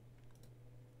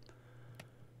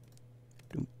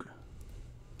 Dunk.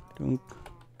 Dunk.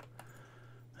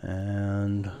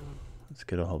 And let's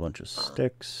get a whole bunch of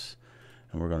sticks.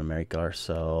 And we're going to make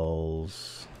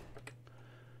ourselves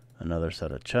another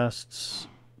set of chests,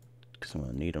 because I'm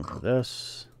going to need them for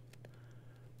this.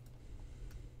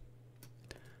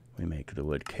 We make the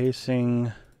wood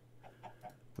casing.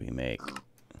 We make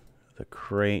the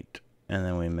crate. And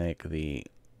then we make the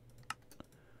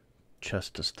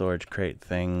chest to storage crate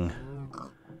thing.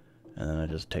 And then I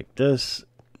just take this,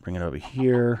 bring it over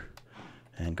here,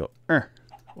 and go,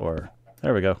 or,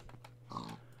 there we go.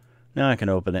 Now I can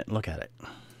open it and look at it.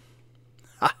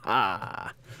 Ha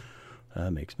ha!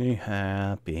 That makes me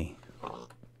happy.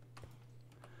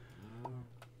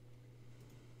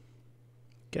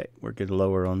 Okay, we're getting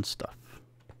lower on stuff.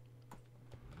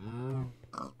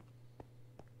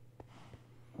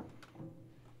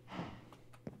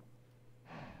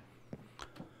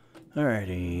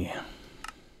 Alrighty.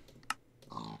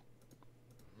 Oh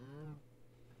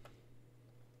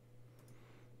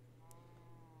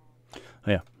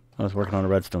yeah, I was working on a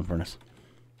redstone furnace.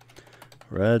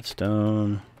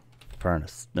 Redstone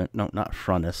furnace. No, not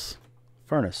furnace.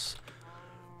 Furnace.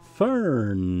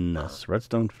 Furnace.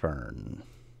 Redstone fern.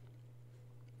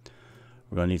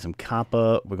 We're going to need some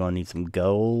copper. We're going to need some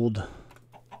gold.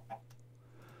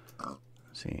 Let's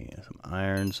see, some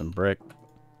iron, some brick.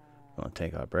 We're going to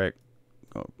take our brick.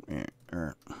 Go.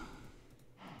 And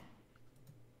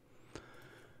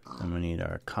we need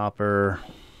our copper.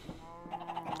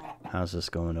 How's this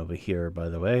going over here, by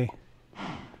the way?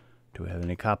 Do we have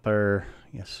any copper?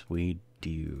 Yes, we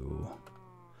do.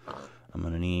 I'm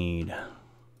going to need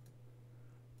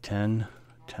 10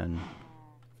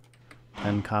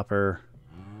 copper,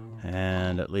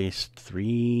 and at least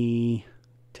 3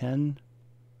 10.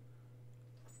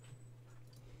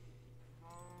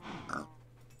 I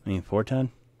mean 4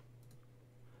 10.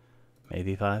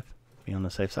 Maybe 5. Be on the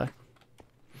safe side.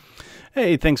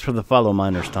 Hey, thanks for the follow,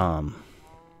 Miners Tom.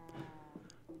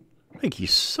 Thank you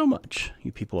so much.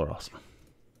 You people are awesome.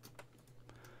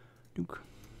 Duke.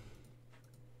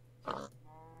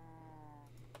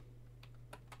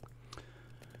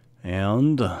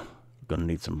 And we're going to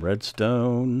need some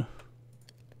redstone.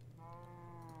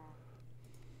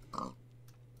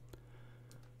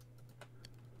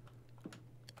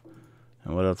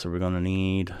 And what else are we going to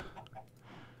need?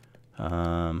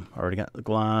 Already got the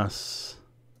glass.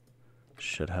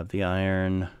 Should have the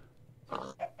iron.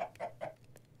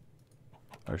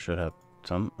 Or should have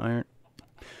some iron.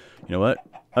 You know what?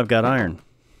 I've got iron.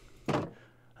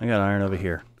 I got iron over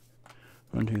here.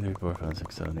 1, 2, 3, 4, 5,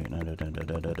 6, 7, 8, 9, 10.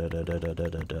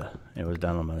 It was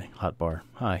down on my hot bar.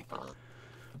 Hi.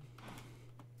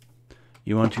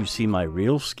 You want to see my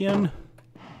real skin?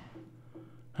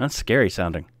 That's scary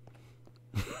sounding.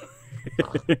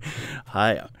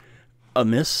 Hi.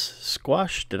 Amiss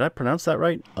Squash? Did I pronounce that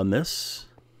right? Amiss?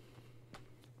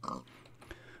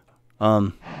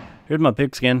 Here's my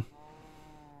pig skin.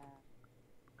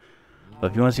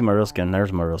 But if you want to see my real skin,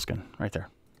 there's my real skin. Right there.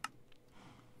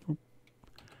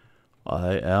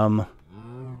 I am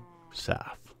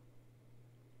Saph.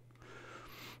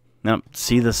 Now,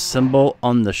 see the symbol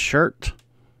on the shirt?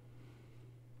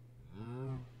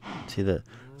 See the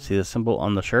symbol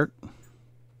on the shirt?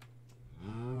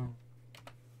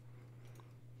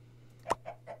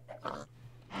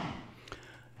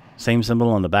 Same symbol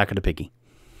on the back of the piggy.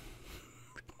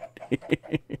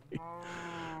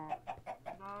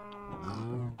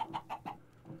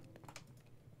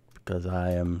 Because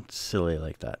I am silly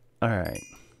like that. Alright.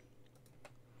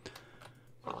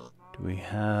 Do we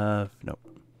have... Nope.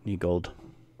 Need gold.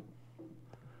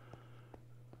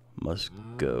 Must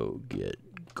go get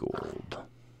gold.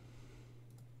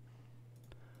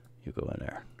 You go in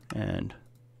there. And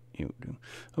you do...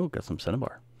 Oh, got some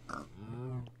cinnabar.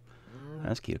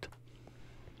 That's cute.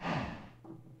 I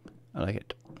like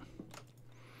it.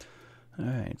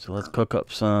 Alright, so let's cook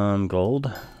up some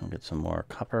gold. We'll get some more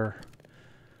copper.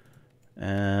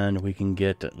 And we can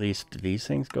get at least these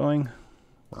things going.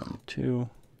 1, 2.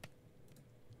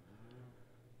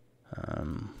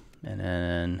 And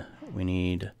then we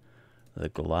need the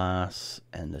glass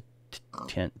and the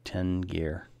 10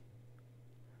 gear.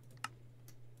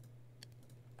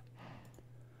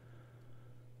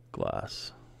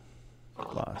 Glass.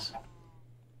 Glass.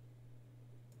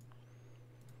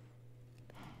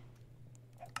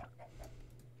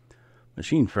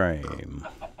 Machine frame.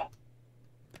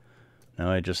 Now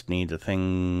I just need the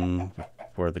thing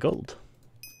for the gold.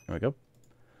 There we go.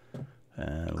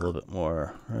 And a little bit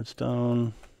more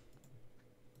redstone.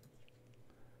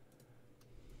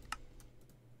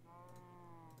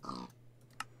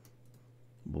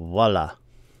 Voila.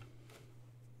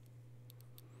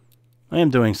 I am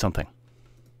doing something.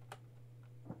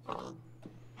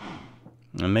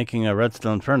 I'm making a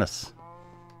redstone furnace.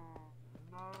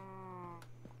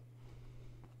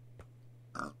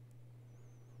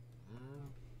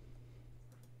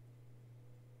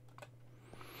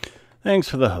 Thanks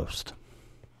for the host.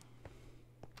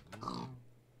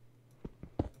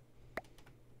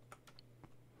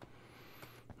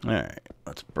 Alright,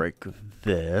 let's break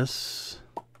this.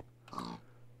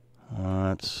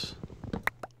 Let's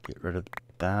get rid of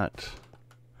that.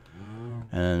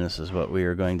 And this is what we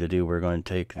are going to do. We're going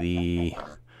to take the...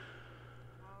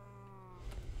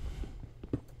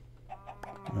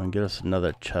 I'm going to get us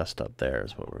another chest up there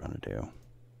is what we're going to do.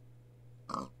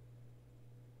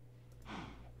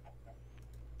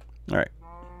 Alright.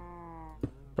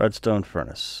 Redstone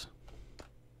furnace.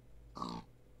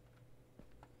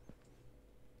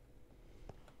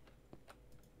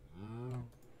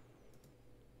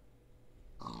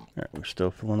 Alright, we're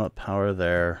still filling up power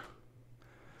there.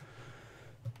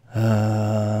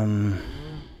 How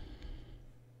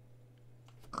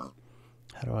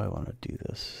do I want to do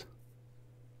this?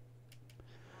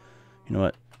 You know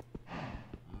what?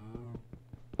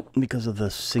 Because of the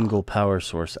single power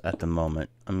source at the moment,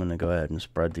 I'm going to go ahead and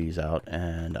spread these out,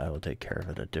 and I will take care of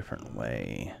it a different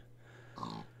way.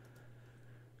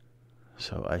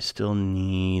 So I still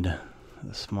need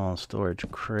the small storage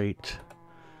crate,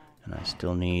 and I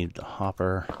still need the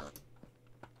hopper.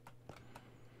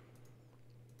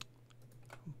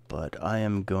 But I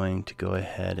am going to go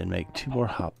ahead and make 2 more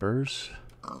hoppers.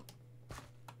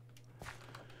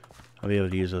 I'll be able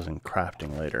to use those in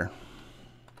crafting later.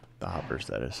 The hoppers,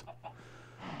 that is.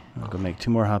 I'll go make 2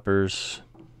 more hoppers.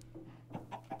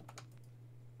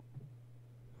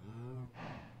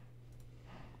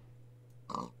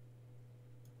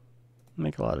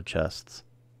 Make a lot of chests.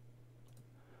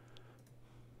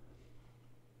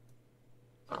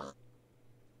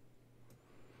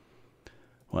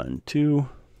 One, 2.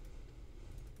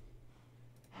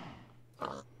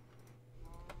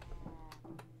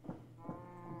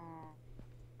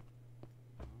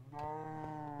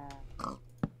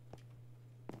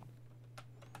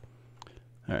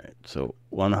 Alright, so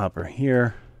 1 hopper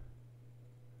here.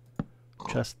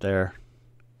 Chest there.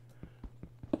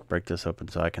 Break this open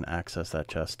so I can access that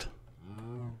chest.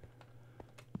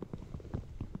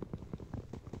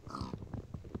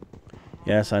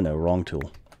 Yes, I know, wrong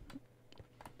tool.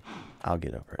 I'll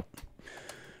get over it.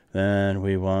 Then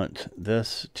we want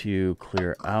this to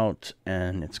clear out,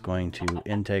 and it's going to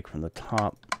intake from the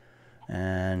top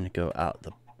and go out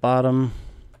the bottom.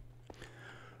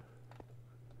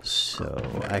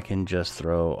 So I can just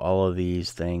throw all of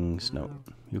these things. No,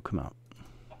 you come out.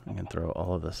 I can throw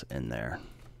all of this in there.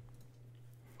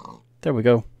 There we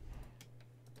go.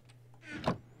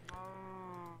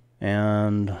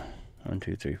 And 1,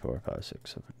 2, 3, 4, 5,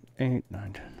 6, 7, 8,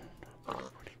 9, 10,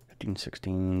 15,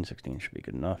 16. 16 should be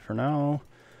good enough for now.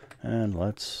 And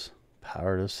let's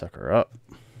power this sucker up.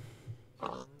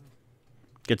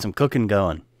 Get some cooking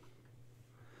going.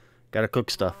 Gotta cook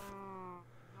stuff.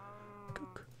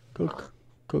 Cook,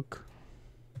 cook.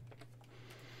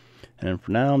 And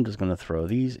for now, I'm just going to throw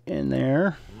these in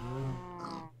there.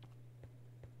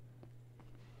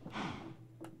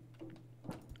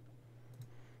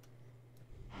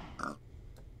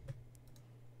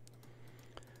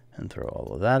 And throw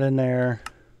all of that in there.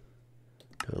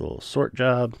 Do a little sort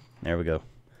job. There we go.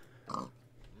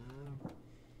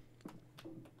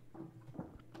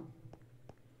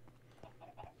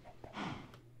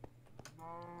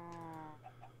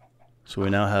 So we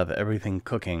now have everything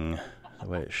cooking the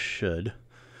way it should.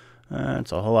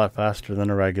 It's a whole lot faster than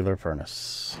a regular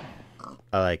furnace.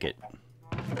 I like it.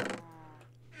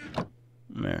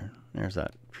 There's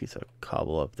that piece of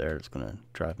cobble up there. It's going to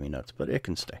drive me nuts, but it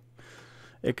can stay.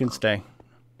 It can stay.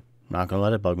 Not going to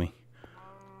let it bug me.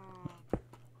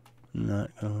 Not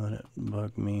going to let it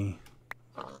bug me.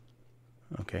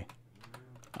 Okay.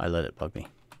 I let it bug me.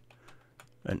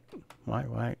 And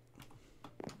why?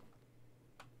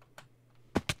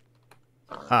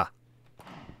 Ah.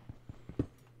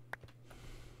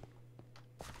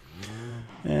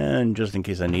 And just in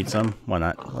case I need some, why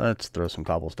not? Let's throw some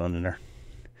cobblestone in there.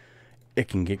 It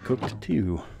can get cooked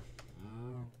too.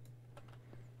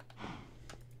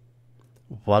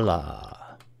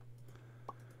 Voila.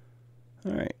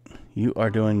 Alright, you are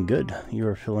doing good. You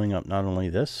are filling up not only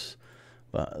this,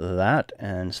 but that,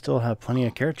 and still have plenty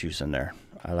of carrot juice in there.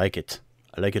 I like it.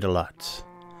 I like it a lot.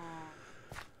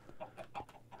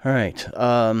 Alright,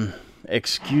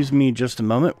 excuse me just a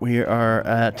moment. We are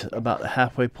at about the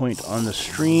halfway point on the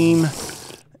stream,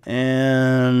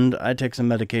 and I take some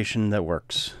medication that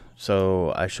works.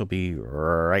 So I shall be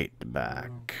right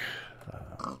back.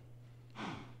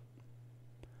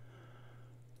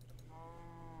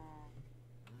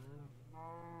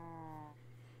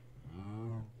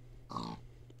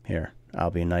 Here,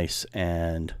 I'll be nice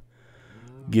and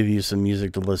give you some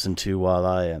music to listen to while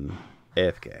I am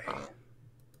AFK.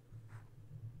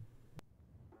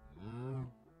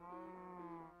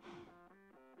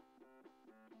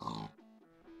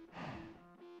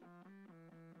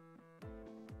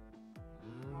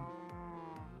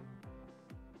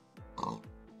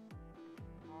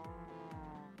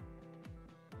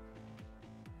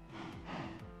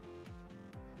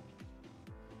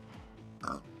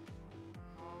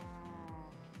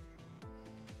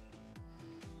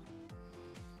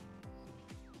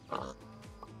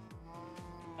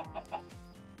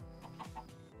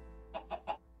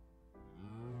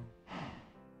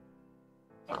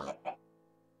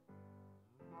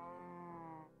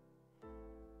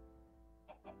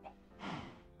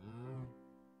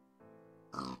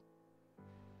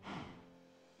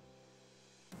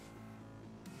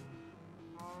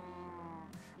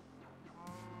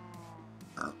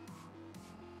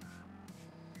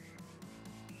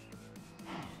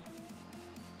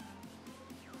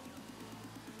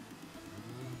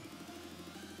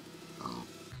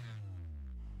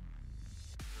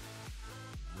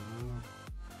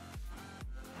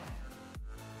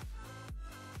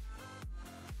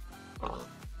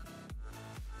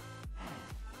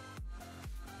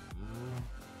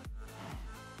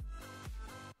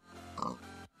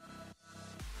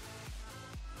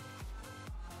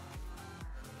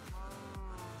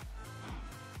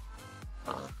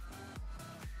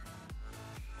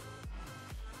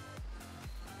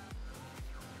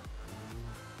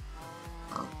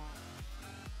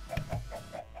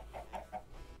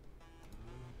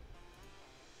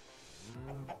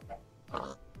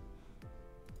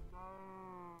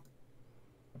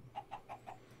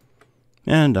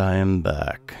 And I am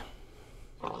back.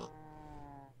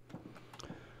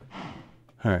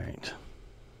 Alright.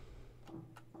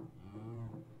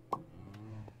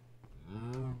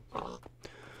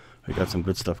 We got some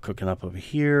good stuff cooking up over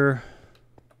here.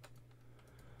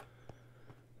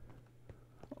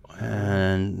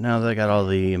 And now that I got all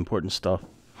the important stuff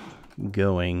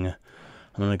going, I'm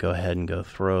going to go ahead and go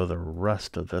throw the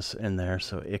rest of this in there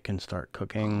so it can start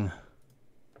cooking.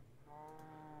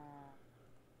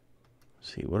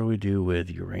 See, what do we do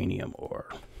with uranium ore?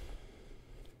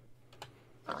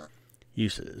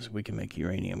 Uses. We can make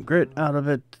uranium grit out of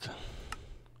it.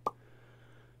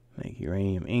 Make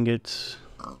uranium ingots.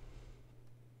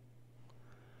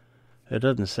 It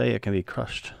doesn't say it can be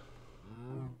crushed.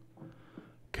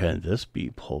 Can this be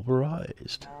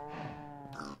pulverized?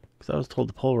 Because I was told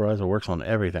the pulverizer works on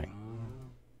everything.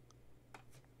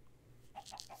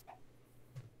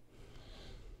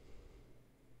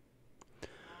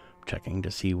 Checking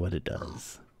to see what it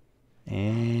does.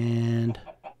 And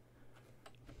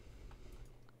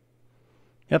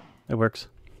yep, it works.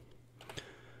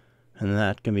 And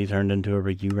that can be turned into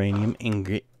a uranium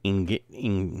ingot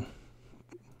into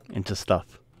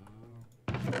stuff.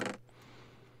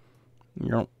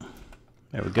 Yep.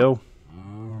 There we go.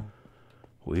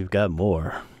 We've got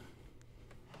more.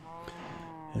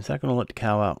 Is that going to let the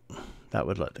cow out? That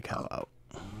would let the cow out.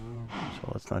 So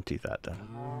let's not do that then.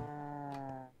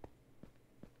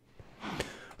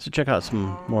 So check out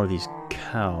some more of these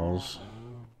cows.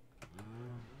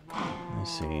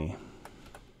 Let's see.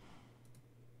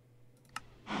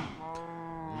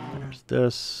 There's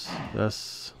this.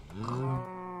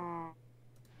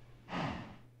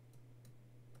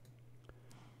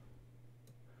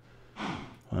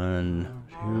 1, 2,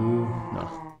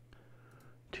 no.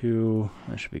 2,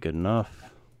 that should be good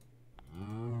enough.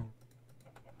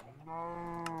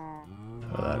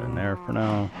 Throw that in there for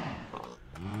now.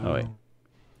 Oh wait.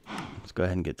 Let's go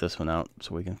ahead and get this one out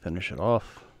so we can finish it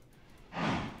off.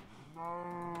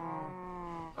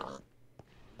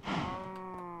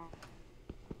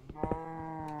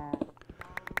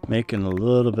 Making a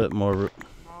little bit more.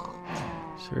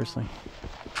 Seriously?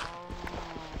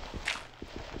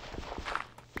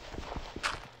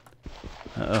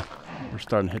 Uh-oh. We're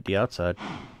starting to hit the outside.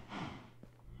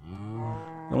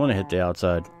 I don't want to hit the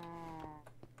outside.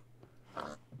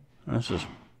 This is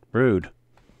rude.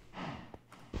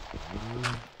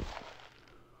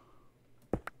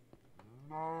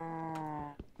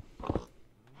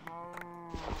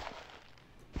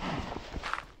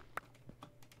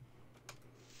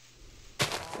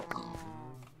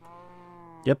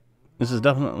 Yep, this is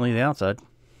definitely the outside.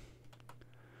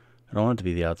 I don't want it to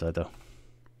be the outside though.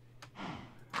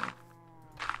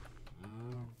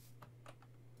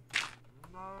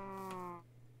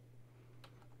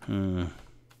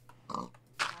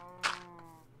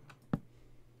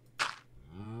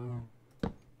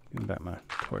 Give me back my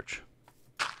torch.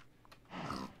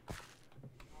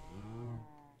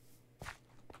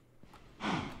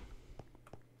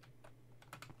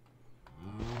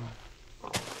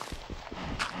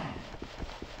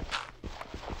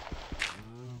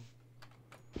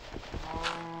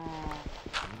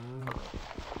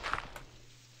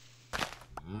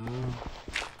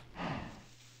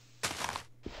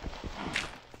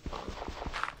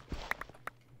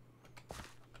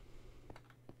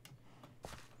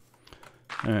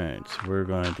 Alright, so we're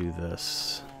going to do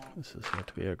this. This is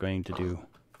what we are going to do.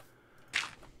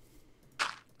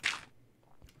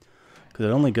 Because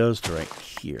it only goes to right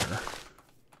here.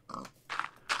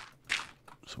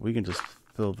 So we can just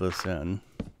fill this in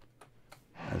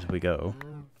as we go.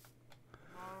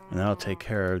 And that'll take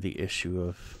care of the issue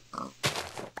of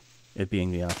it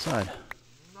being the outside.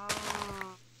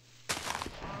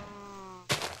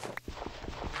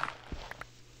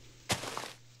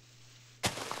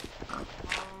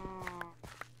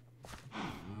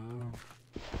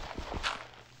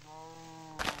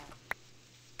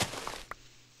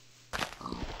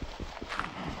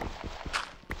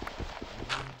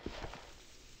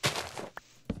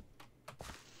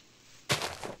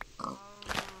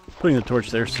 Putting the torch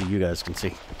there so you guys can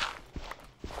see.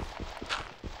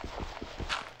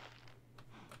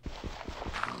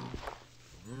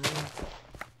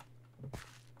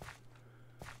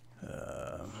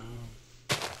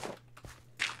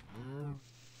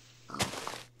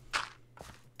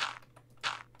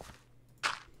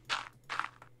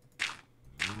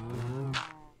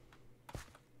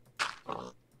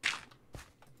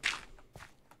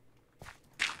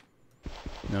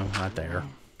 No, not there.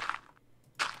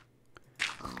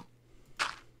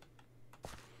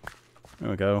 There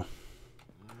we go.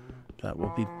 That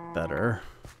will be better.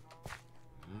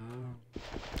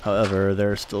 However,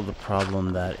 there's still the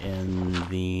problem that in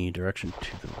the direction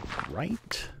to the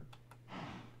right,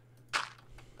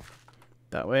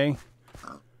 that way,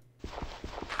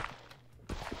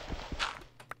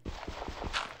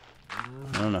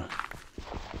 I don't know.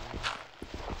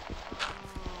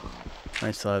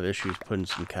 I still have issues putting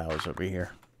some cows over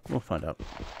here. We'll find out.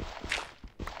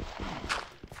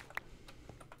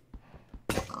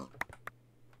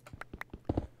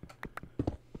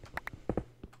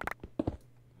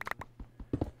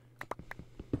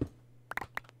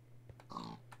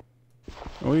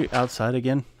 Are we outside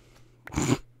again?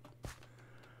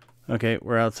 Okay,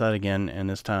 we're outside again, and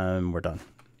this time we're done.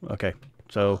 Okay,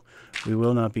 so we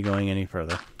will not be going any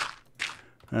further.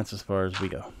 That's as far as we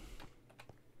go.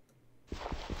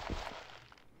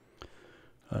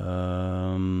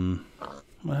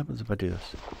 What happens if I do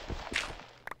this?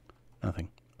 Nothing.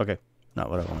 Okay, not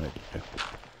what I wanted to do.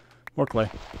 More clay.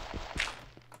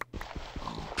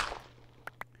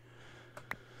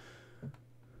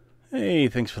 Hey,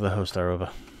 thanks for the host,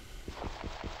 Arova.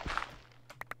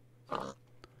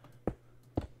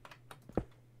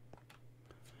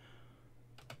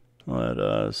 Let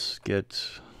us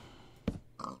get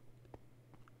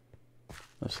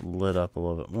this lit up a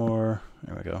little bit more.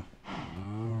 There we go.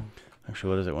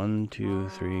 Actually, what is it? 1, 2,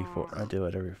 3, 4. I do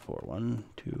it every 4. 1,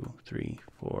 2, 3,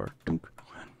 4. 1,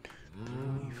 2,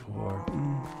 3, 4.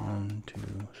 1,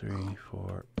 2, 3,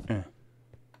 4.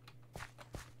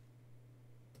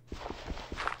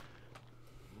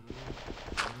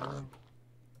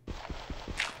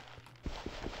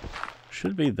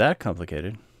 Shouldn't be that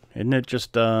complicated. Isn't it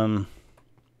just hit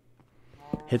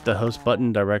the host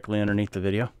button directly underneath the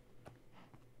video?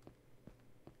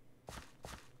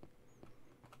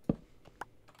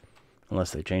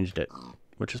 Unless they changed it,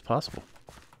 which is possible.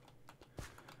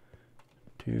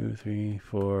 2, 3,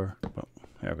 4. Oh,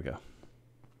 there we go.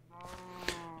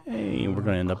 Hey, we're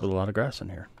going to end up with a lot of grass in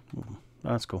here. Ooh,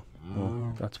 that's cool.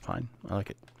 Well, that's fine. I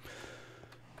like it.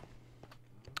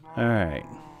 Alright.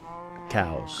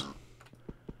 Cows.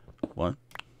 1.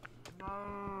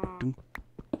 Dunk,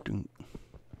 dunk.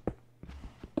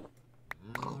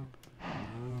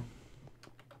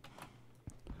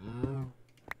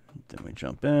 Then we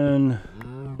jump in.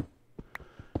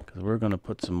 Because we're going to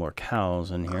put some more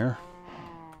cows in here.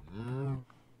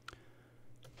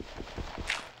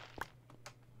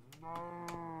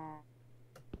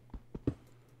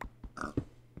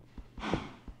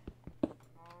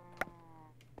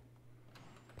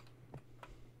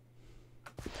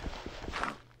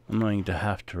 I'm going to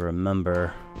have to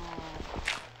remember.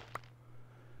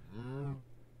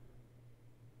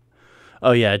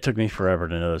 Oh yeah, it took me forever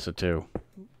to notice it too.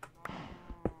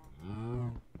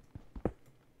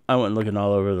 I went looking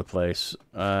all over the place.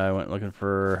 I went looking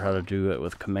for how to do it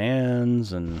with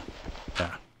commands, and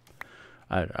yeah,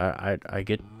 I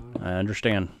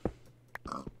understand.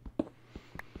 I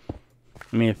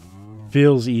mean, it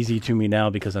feels easy to me now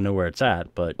because I know where it's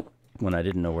at, but when I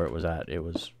didn't know where it was at, it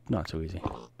was not so easy.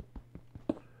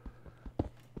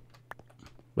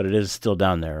 But it is still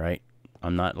down there, right?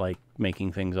 I'm not like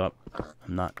making things up.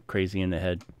 I'm not crazy in the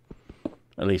head.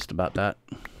 At least about that.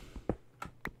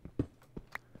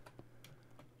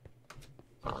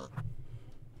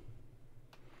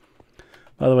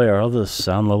 By the way, are all the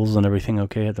sound levels and everything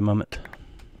okay at the moment?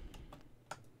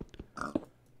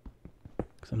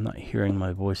 Because I'm not hearing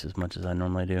my voice as much as I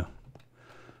normally do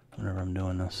whenever I'm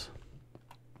doing this.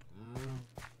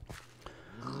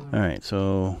 Alright,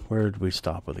 so where did we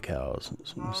stop with the cows?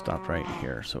 So we stopped right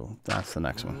here, so that's the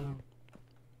next one.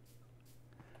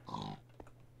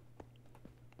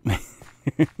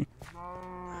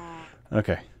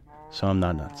 Okay, so I'm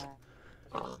not nuts.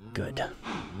 Good.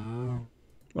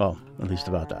 Well, at least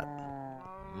about that.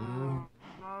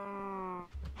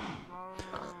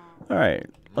 Alright,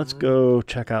 let's go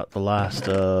check out the last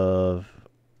of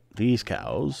these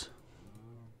cows.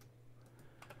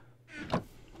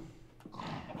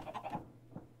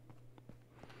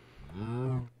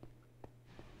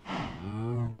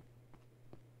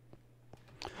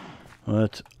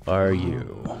 What are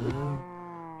you?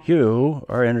 You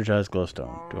are energized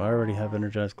glowstone. Do I already have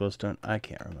energized glowstone? I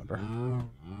can't remember.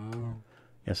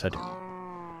 Yes, I do.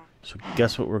 So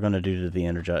guess what we're going to do to the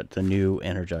new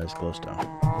energized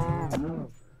glowstone?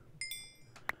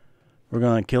 We're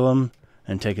going to kill him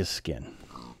and take his skin.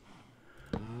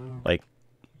 Like,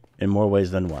 in more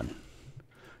ways than one.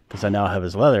 Because I now have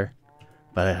his leather,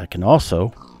 but I can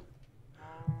also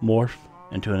morph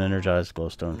into an energized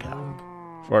glowstone cow.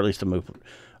 Or at least a move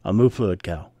fluid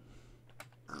cow.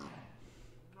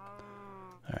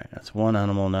 Alright, that's one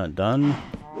animal not done.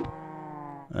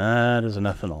 That is an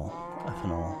ethanol.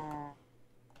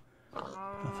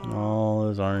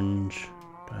 Ethanol is orange.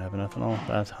 Do I have an ethanol?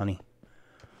 That's honey.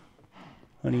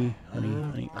 Honey.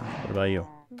 What about you?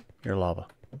 You're lava.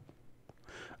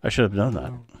 I should have known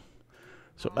that.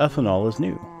 So ethanol is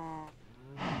new.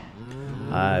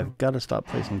 I've got to stop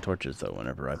placing torches though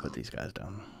whenever I put these guys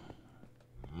down.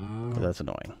 That's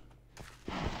annoying.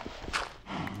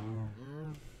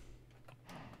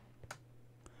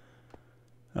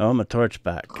 Oh, my torch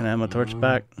back. Can I have my torch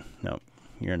back? No,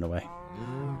 you're in the way.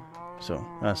 So,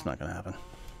 that's not going to happen.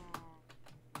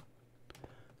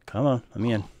 Come on, let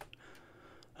me in.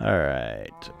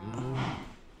 Alright.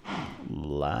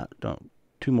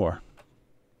 Two more.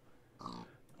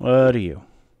 What are you?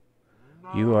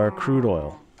 You are crude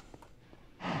oil.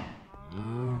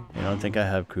 You don't think I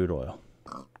have crude oil?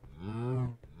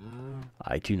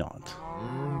 I do not.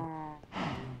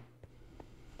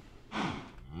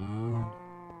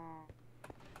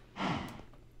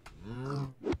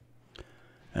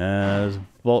 As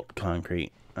vault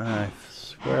concrete. I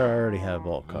swear I already have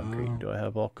vault concrete. Do I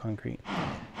have vault concrete?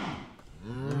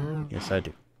 Yes, I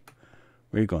do.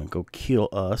 Where are you going? Go kill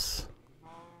us.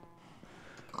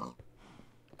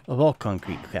 A vault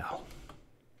concrete cow.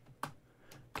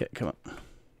 Okay, come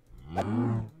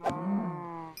on.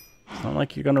 It's not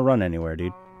like you're gonna run anywhere,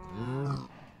 dude.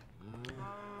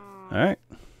 Alright.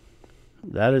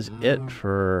 That is it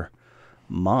for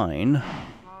mine.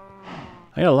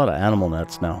 I got a lot of animal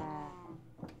nuts now.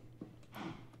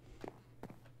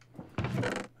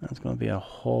 That's be a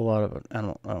whole lot of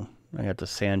animal. Oh, I got the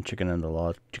sand chicken and the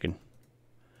log chicken.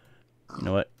 You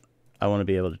know what? I want to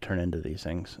be able to turn into these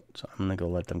things, so I'm gonna go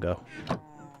let them go.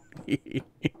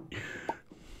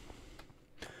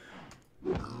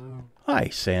 Hi,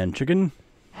 sand chicken.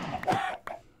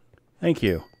 Thank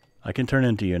you. I can turn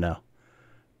into you now.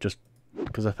 Just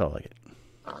because I felt like it.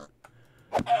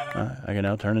 I can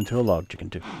now turn into a log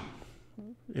chicken too.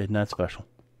 Isn't that special?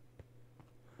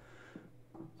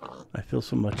 I feel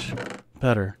so much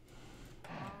better.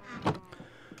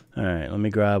 Alright, let me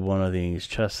grab one of these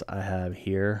chests I have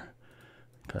here.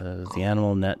 Because the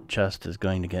animal net chest is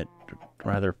going to get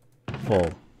rather full.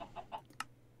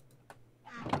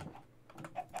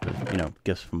 You know,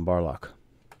 gifts from Barlock.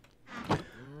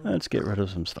 Let's get rid of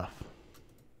some stuff.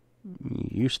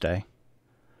 You stay.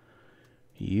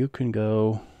 You can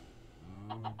go.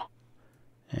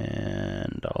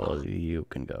 And all of you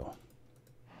can go.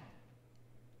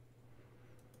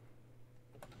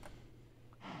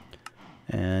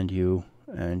 And you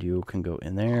can go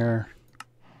in there.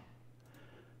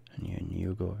 And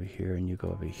you go over here, and you go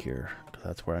over here. Because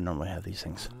that's where I normally have these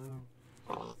things.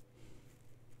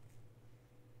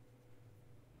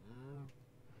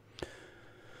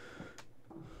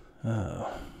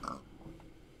 Oh.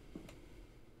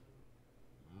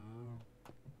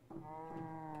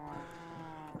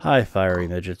 Hi, fiery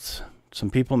midgets. Some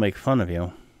people make fun of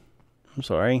you. I'm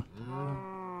sorry.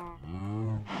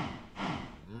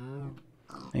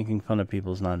 Making fun of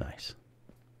people is not nice.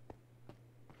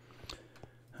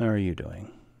 How are you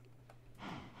doing?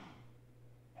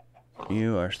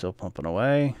 You are still pumping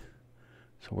away.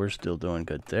 So we're still doing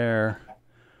good there.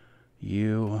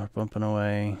 You are pumping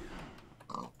away.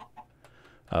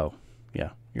 Oh, yeah.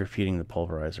 You're feeding the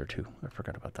pulverizer too. I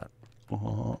forgot about that.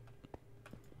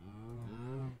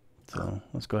 So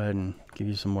let's go ahead and give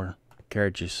you some more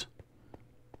carrot juice.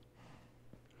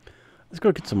 Let's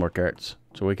go get some more carrots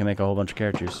so we can make a whole bunch of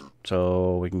carrot juice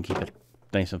so we can keep it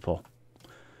nice and full.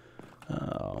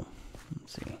 Let's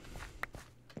see.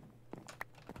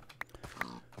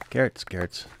 Carrots,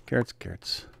 carrots, carrots,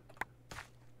 carrots.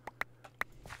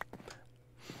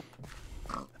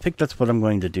 I think that's what I'm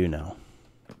going to do now.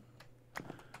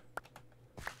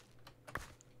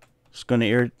 Just going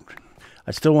to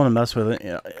I still want to mess with it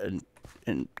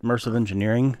in immersive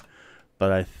engineering,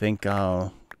 but I think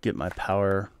I'll get my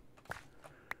power.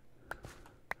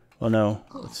 Well, no,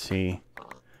 let's see.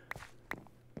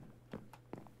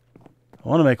 I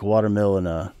want to make a water mill and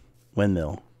a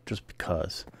windmill, just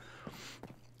because.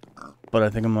 But I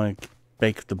think I'm going to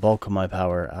bake the bulk of my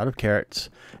power out of carrots.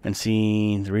 And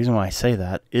see, the reason why I say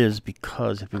that is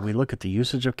because if we look at the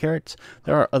usage of carrots,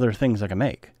 there are other things I can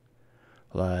make.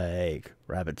 Like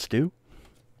rabbit stew.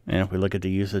 And if we look at the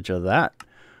usage of that,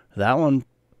 that one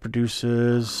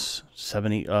produces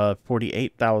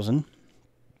 48,000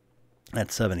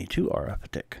 at 72 RF a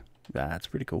tick. That's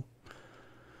pretty cool.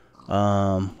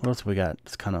 What else we got?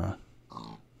 It's kind of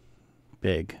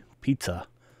big. Pizza.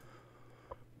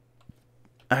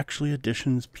 Actually,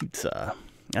 Additions Pizza.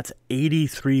 That's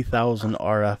 83,000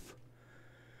 RF.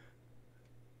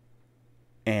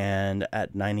 And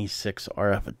at 96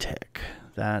 RF a tick.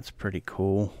 That's pretty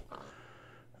cool.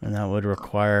 And that would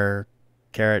require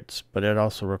carrots, but it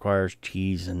also requires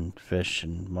cheese and fish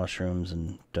and mushrooms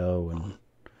and dough and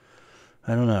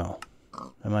I don't know.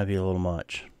 That might be a little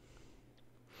much.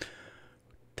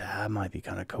 That might be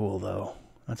kind of cool though.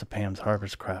 That's a Pam's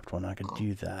Harvest Craft one. I could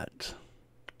do that.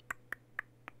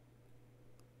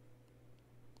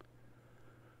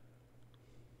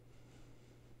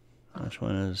 Which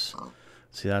one is...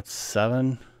 See, that's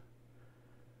 7.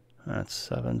 That's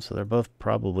 7, so they're both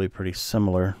probably pretty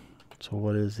similar. So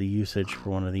what is the usage for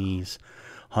one of these?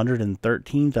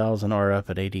 113,000 RF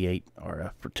at 88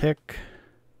 RF per tick.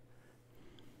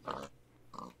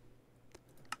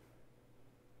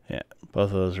 Yeah, both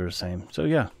of those are the same. So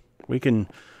yeah, we can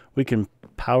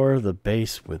power the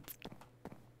base with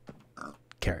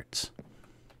carrots.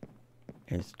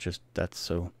 It's just, that's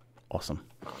so awesome.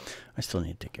 I still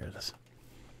need to take care of this.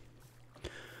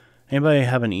 Anybody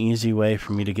have an easy way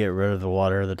for me to get rid of the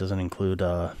water that doesn't include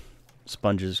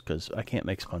sponges? Because I can't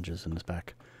make sponges in this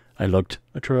pack. I looked,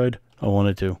 I tried, I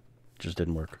wanted to. Just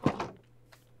didn't work.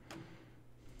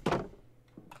 Oh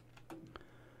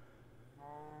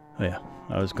yeah,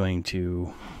 I was going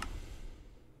to...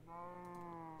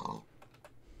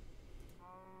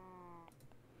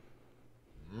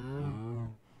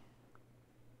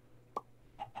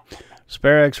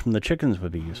 Spare eggs from the chickens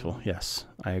would be useful. Yes,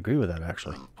 I agree with that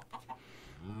actually.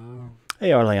 Hey,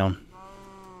 Arleon.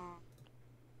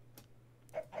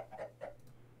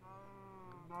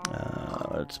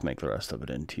 Let's make the rest of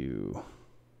it into...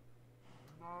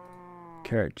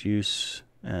 carrot juice,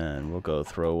 and we'll go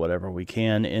throw whatever we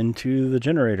can into the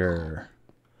generator.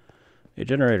 Hey,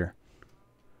 generator,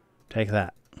 take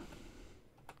that.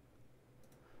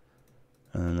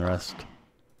 And then the rest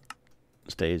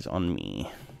stays on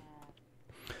me.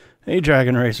 Hey,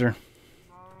 Dragon Racer.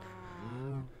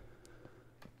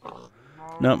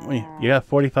 No, you got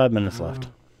 45 minutes left.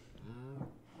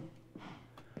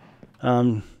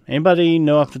 Anybody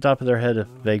know off the top of their head if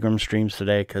Vagram streams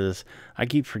today? Because I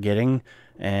keep forgetting,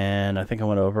 and I think I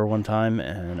went over one time,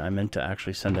 and I meant to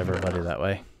actually send everybody that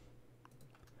way.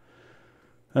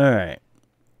 Alright.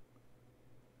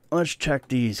 Let's check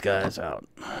these guys out.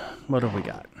 What have we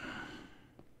got?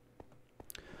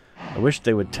 I wish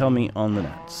they would tell me on the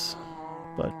nets,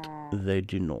 but they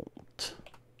do not.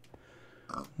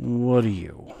 What are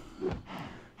you?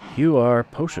 You are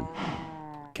potion.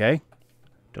 Okay.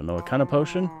 Don't know what kind of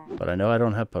potion, but I know I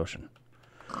don't have potion.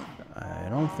 I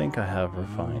don't think I have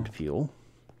refined fuel.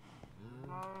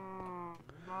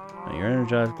 Now, you're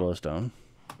energized glowstone.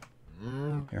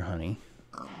 You're honey.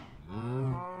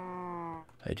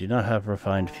 I do not have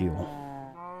refined fuel.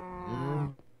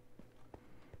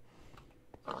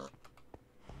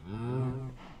 Yeah,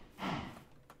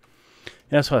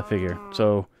 that's what I figure.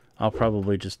 So I'll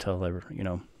probably just tell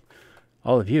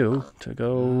all of you to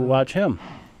go watch him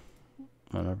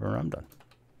whenever I'm done.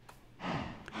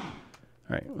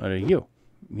 Alright, what are you?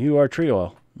 You are tree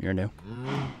oil. You're new.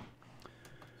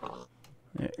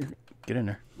 Yeah, get in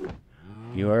there.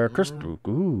 You are crystallized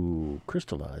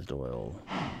oil.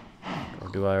 Or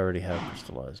do I already have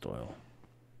crystallized oil?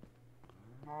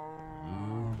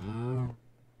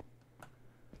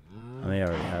 I may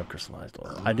already have crystallized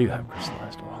oil. I do have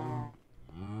crystallized oil.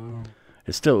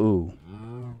 It's still ooh.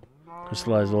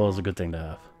 Crystallized oil is a good thing to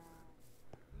have.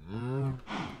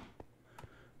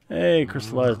 Hey,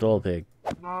 crystallized oil pig.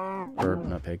 Or,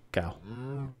 not pig, cow.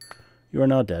 You are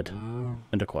now dead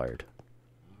and acquired.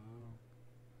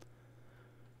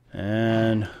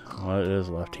 And what is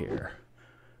left here?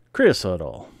 Creosote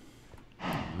oil.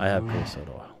 I have creosote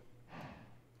oil.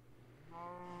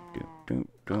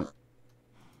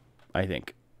 I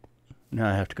think. Now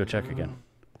I have to go check again.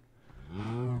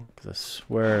 Because I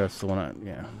swear that's the one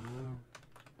yeah.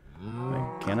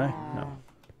 Wait, can I? No.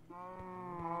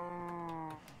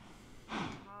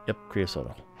 Yep, creosote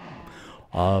oil.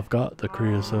 I've got the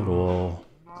creosote oil.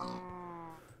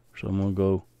 So I'm gonna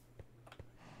go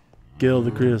kill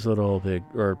the creosote oil pig.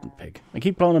 Or pig. I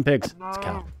keep calling them pigs. It's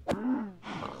cow.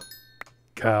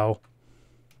 Cow.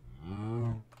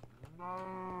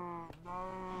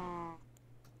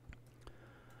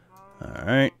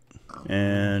 Alright.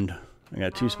 And I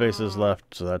got 2 spaces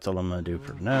left, so that's all I'm going to do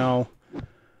for now.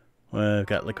 We've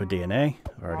got liquid DNA.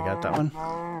 I've already got that one.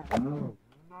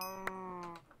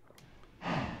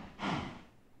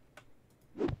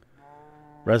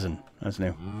 Resin. That's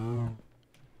new.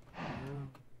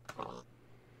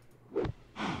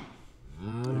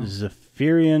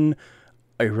 Saphrym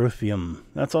Erythium.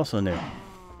 That's also new.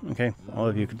 Okay, all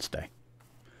of you can stay.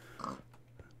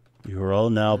 You are all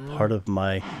now part of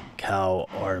my cow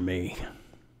army.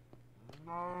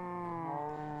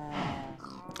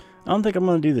 I don't think I'm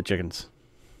going to do the chickens.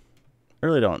 I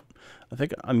really don't. I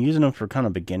think I'm using them for kind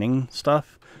of beginning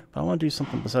stuff. But I want to do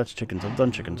something besides chickens. I've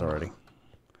done chickens already.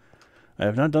 I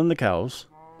have not done the cows.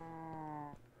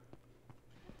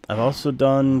 I've also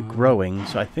done growing.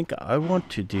 So I think I want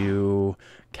to do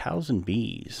cows and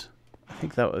bees. I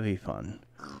think that would be fun.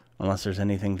 Unless there's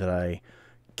anything that I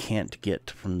can't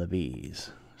get from the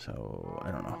bees. So,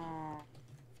 I don't know.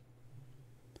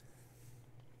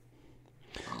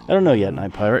 I don't know yet,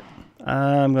 Night Pirate.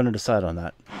 I'm going to decide on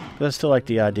that. But I still like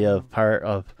the idea of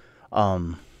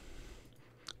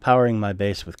powering my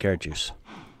base with carrot juice.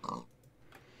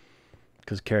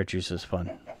 Because carrot juice is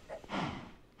fun.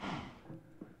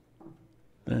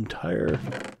 An entire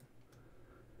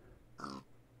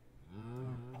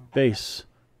base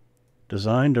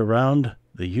designed around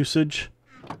the usage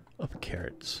of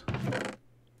carrots.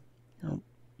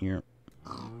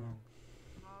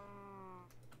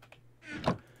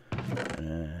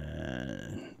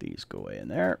 And these go away in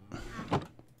there.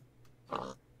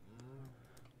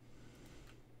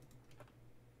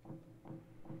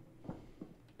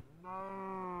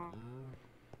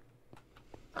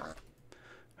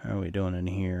 How are we doing in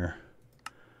here?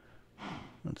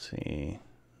 Let's see.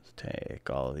 Let's take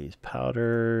all of these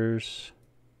powders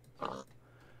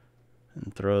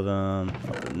and throw them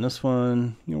up in this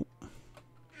one.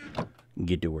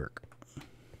 Get to work.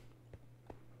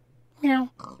 Meow.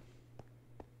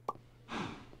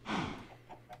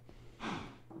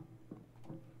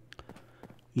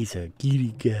 He's a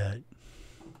kitty cat.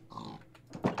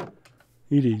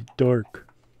 It is dark.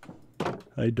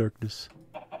 Hi, darkness.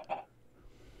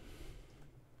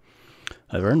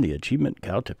 I've earned the achievement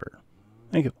cow tipper.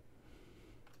 Thank you.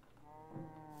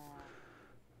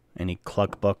 Any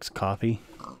Cluckbucks coffee?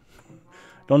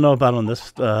 Don't know about on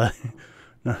this, not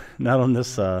on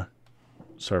this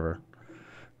server.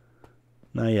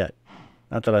 Not yet.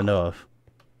 Not that I know of.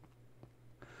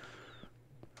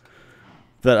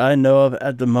 That I know of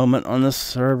at the moment on this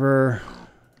server.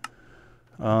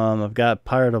 I've got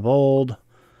Pirate of Old,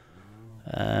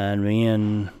 and me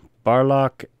and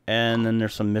Barlock, and then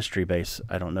there's some mystery base.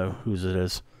 I don't know whose it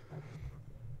is.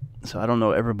 So I don't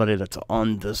know everybody that's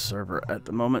on this server at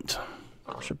the moment.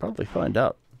 I should probably find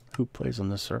out who plays on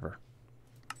this server.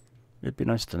 It'd be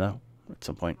nice to know at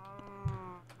some point.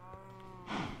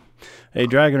 Hey,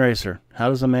 Dragon Racer, how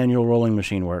does a manual rolling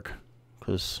machine work?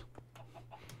 Because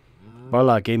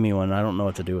Barlock gave me one, and I don't know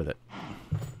what to do with it.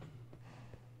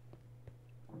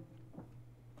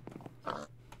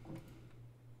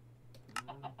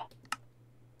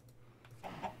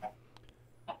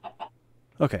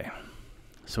 Okay,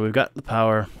 so we've got the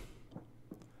power.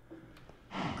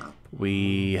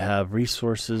 We have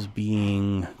resources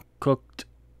being cooked.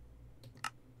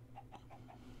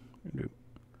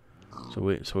 So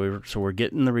we're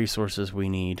getting the resources we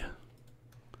need,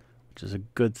 which is a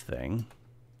good thing.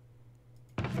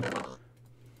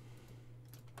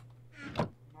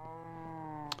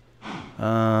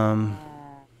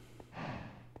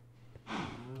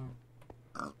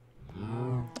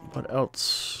 What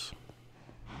else?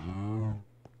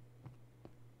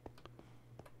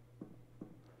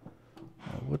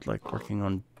 I would like working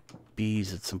on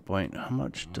bees at some point. How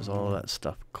much does all of that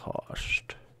stuff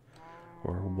cost?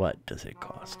 Or what does it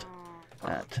cost?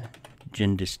 At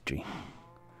Gindustry.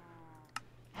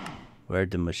 Where are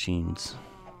the machines?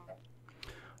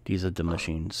 These are the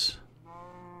machines.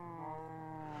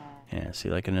 Yeah, see,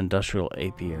 like an industrial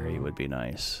apiary would be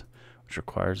nice. Which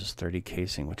requires us 30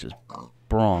 casing, which is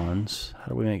bronze. How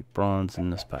do we make bronze in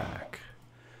this pack?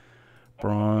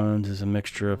 Bronze is a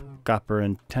mixture of copper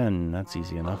and tin. That's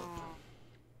easy enough.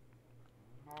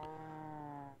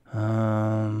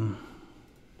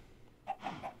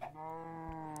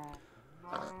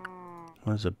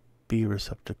 What is a bee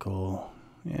receptacle?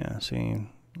 Yeah, see,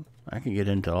 I can get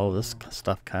into all this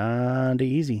stuff kinda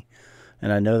easy.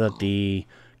 And I know that the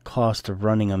cost of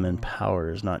running them in power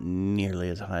is not nearly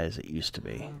as high as it used to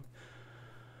be.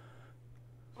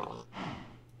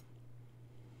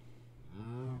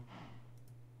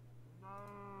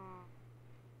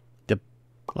 Yep,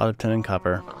 a lot of tin and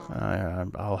copper.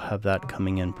 I'll have that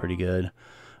coming in pretty good.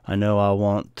 I know I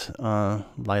want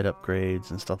light upgrades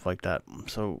and stuff like that.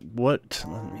 So what,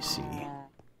 let me see.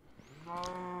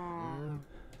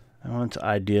 I want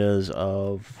ideas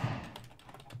of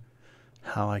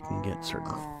how I can get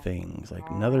certain things. Like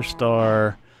another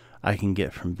star I can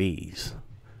get from bees.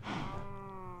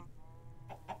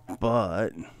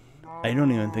 But I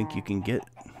don't even think you can get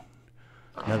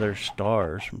another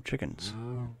stars from chickens.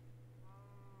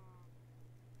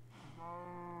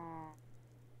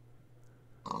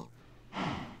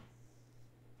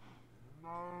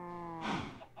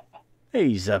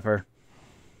 Hey, Zephyr.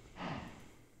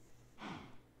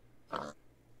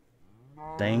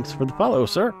 Thanks for the follow,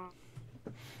 sir.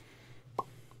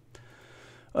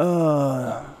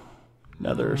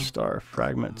 Nether star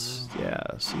fragments. Yeah,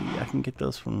 see, I can get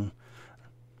those from...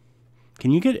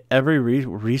 Can you get every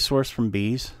resource from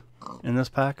bees in this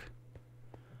pack?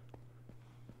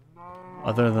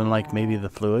 Other than, like, maybe the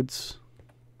fluids?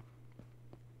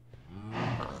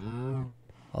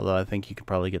 Although I think you could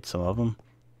probably get some of them.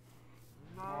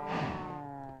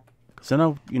 Because then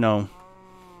I'll, you know...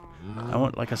 I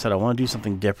want, like I said, I want to do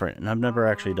something different. And I've never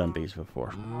actually done bees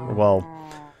before. Or, well...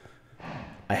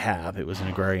 I have. It was in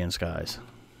Agrarian Skies.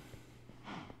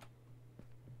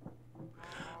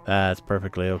 That's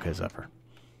perfectly okay, Zephyr.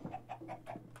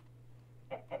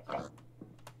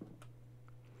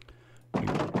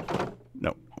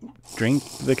 No. Drink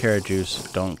the carrot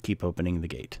juice. Don't keep opening the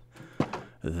gate.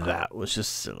 That was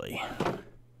just silly.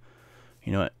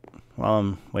 You know what? While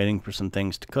I'm waiting for some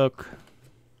things to cook...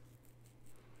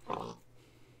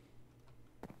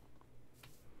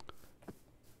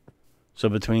 So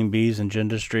between bees and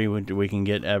Gindustry, we can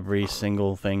get every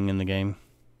single thing in the game?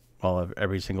 Well,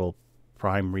 every single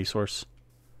prime resource?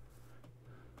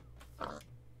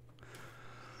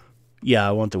 Yeah,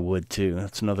 I want the wood too.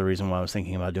 That's another reason why I was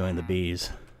thinking about doing the bees.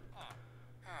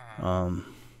 But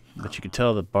you can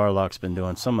tell that Barlock's been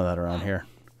doing some of that around here.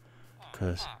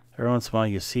 Because every once in a while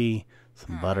you see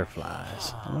some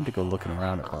butterflies. I want to go looking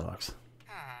around at Barlock's.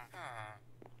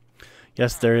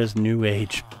 Yes, there is new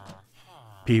age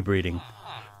bee breeding.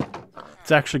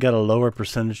 It's actually got a lower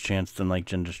percentage chance than like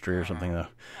Gendustry or something though.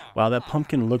 Wow, that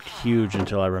pumpkin looked huge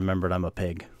until I remembered I'm a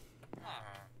pig.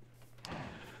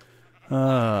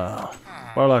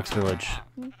 Barlock's village.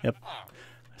 Yep.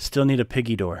 Still need a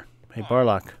piggy door. Hey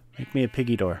Barlock, make me a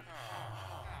piggy door.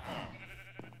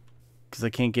 Because I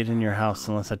can't get in your house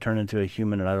unless I turn into a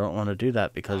human, and I don't want to do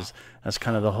that because that's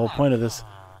kind of the whole point of this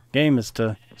game, is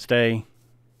to stay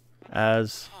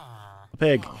as a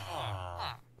pig.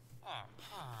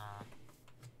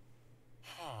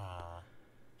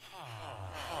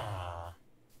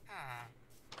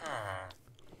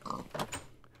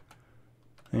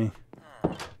 Hey.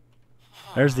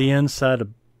 There's the inside of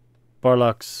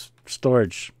Barlock's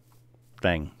storage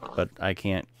thing, but I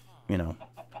can't, you know,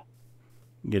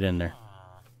 get in there.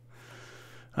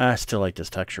 I still like this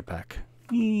texture pack.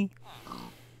 Hey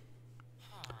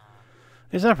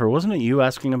Zephyr, wasn't it you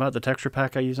asking about the texture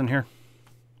pack I use in here?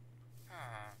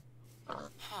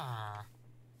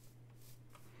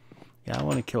 Yeah, I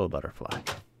want to kill a butterfly.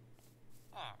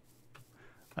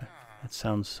 That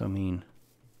sounds so mean.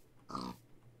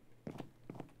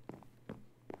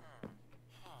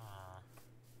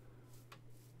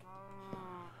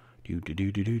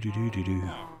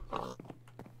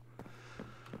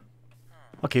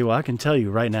 Okay, well I can tell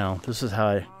you right now, this is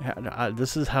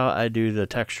how I do the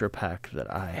texture pack that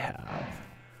I have.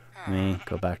 Let me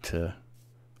go back to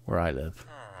where I live.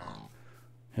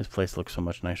 His place looks so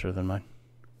much nicer than mine.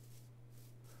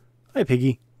 Hi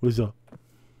Piggy, what's up?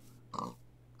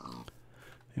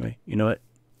 Anyway, you know what?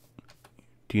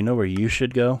 Do you know where you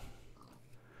should go?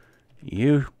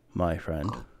 You, my friend,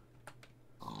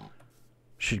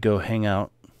 should go hang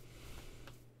out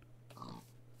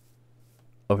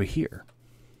over here.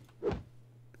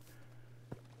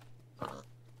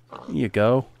 Here you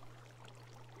go.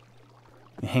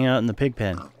 You hang out in the pig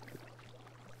pen.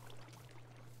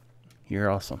 You're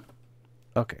awesome.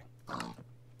 Okay.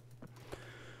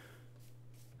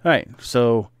 Alright,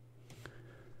 so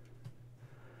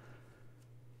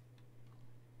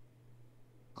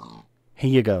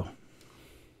here you go.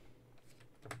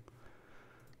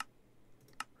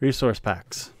 Resource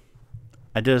packs.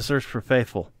 I did a search for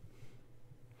Faithful.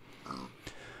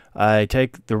 I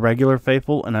take the regular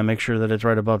Faithful and I make sure that it's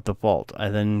right above default. I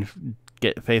then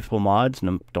get Faithful mods.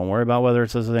 And don't worry about whether it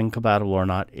says it's incompatible or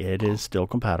not. It is still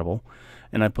compatible.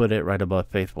 And I put it right above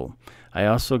Faithful. I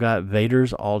also got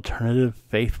Vader's Alternative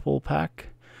Faithful pack,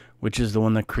 which is the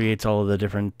one that creates all of the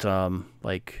different, all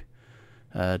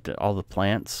the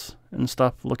plants and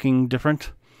stuff looking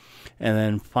different. And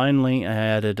then finally, I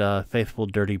added Faithful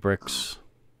Dirty Bricks.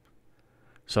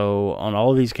 So on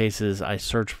all of these cases, I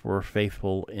search for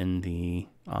Faithful in the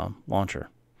launcher.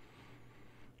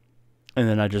 And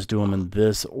then I just do them in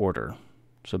this order.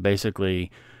 So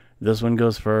basically, this one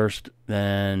goes first.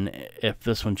 Then if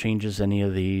this one changes any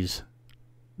of these,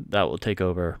 that will take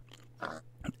over,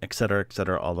 etc.,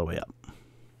 all the way up.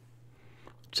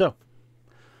 So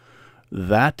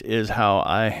that is how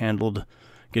I handled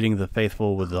getting the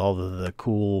Faithful with all of the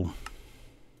cool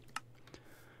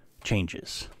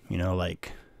changes. You know,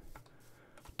 like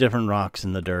different rocks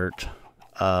in the dirt,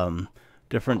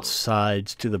 different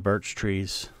sides to the birch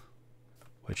trees,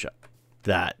 which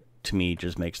that to me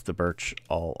just makes the birch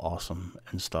all awesome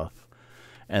and stuff.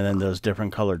 And then those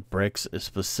different colored bricks,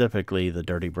 specifically the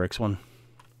dirty bricks one.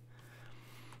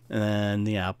 And then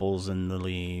the apples and the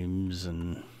leaves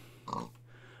and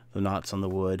the knots on the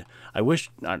wood. I wish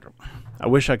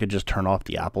I could just turn off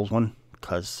the apples one,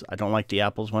 because I don't like the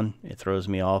apples one. It throws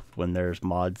me off when there's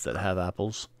mods that have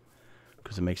apples,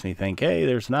 because it makes me think, hey,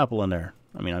 there's an apple in there.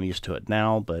 I mean, I'm used to it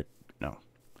now, but no.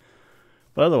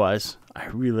 But otherwise, I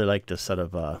really like this set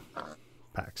of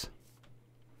packs.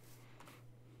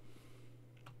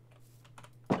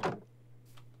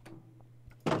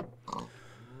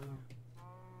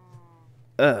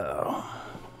 Oh.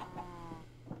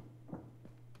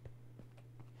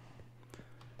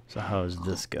 So how is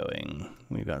this going?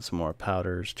 We've got some more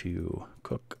powders to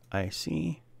cook, I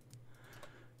see.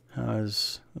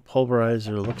 How's the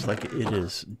pulverizer? Looks like it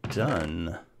is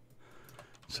done.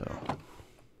 So,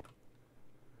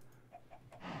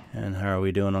 and how are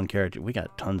we doing on carrot juice? We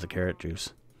got tons of carrot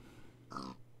juice.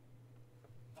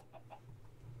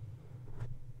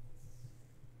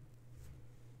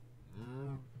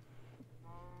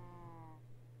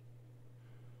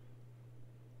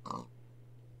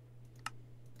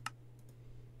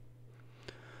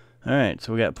 Alright,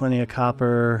 so we got plenty of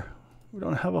copper. We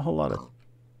don't have a whole lot of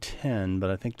tin, but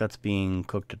I think that's being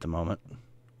cooked at the moment.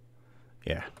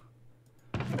 Yeah.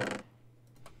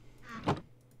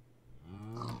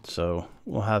 So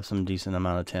we'll have some decent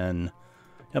amount of tin.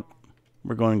 Yep,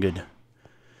 we're going good.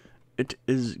 It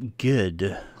is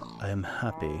good. I am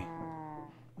happy.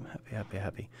 I'm happy, happy,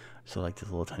 happy. I still like this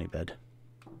little tiny bed.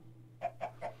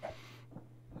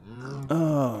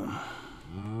 That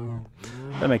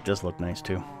make this look nice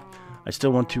too. I still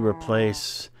want to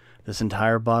replace this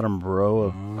entire bottom row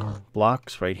of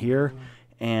blocks right here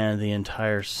and the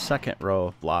entire second row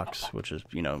of blocks, which is,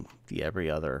 you know, the every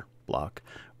other block,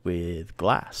 with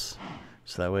glass.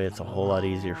 So that way it's a whole lot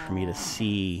easier for me to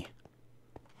see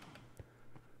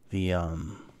the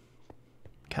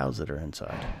cows that are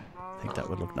inside. I think that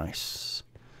would look nice.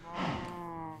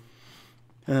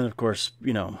 And then, of course,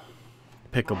 you know,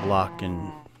 pick a block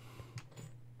and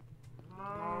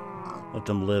let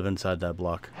them live inside that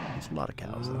block. It's a lot of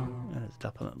cows, though. And it's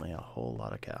definitely a whole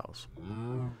lot of cows.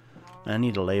 And I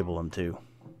need to label them, too.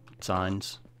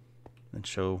 Signs. And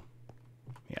show...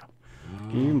 Yeah.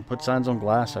 Can you even put signs on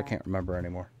glass? I can't remember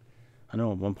anymore. I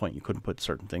know at one point you couldn't put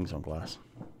certain things on glass.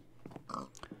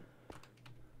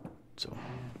 So...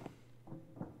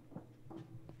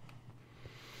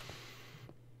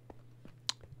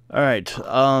 Alright,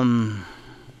 I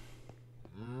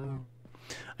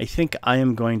think I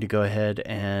am going to go ahead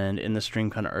and end the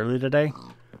stream kind of early today.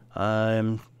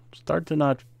 I'm starting to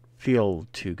not feel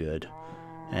too good.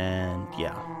 And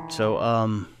yeah, so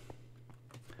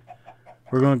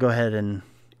we're going to go ahead and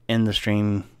end the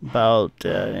stream about,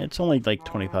 it's only like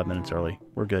 25 minutes early.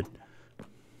 We're good.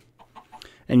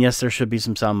 And yes, there should be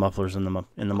some sound mufflers in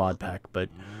the mod pack, but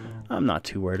I'm not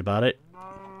too worried about it.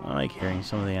 I like hearing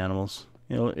some of the animals.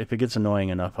 You know, if it gets annoying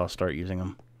enough, I'll start using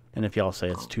them. And if y'all say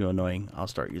it's too annoying, I'll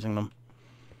start using them.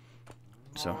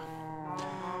 So.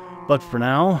 But for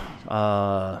now,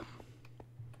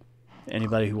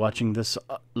 anybody who watching this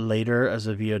later as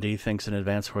a VOD, thanks in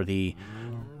advance for the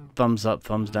thumbs up,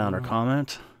 thumbs down, or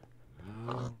comment.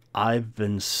 I've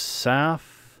been Saph.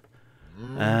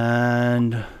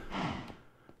 And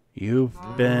you've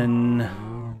been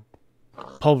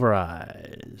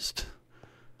pulverized.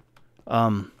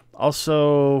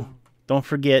 Also, don't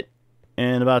forget,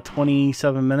 in about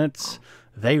 27 minutes,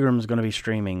 Vagrym is going to be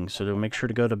streaming, so make sure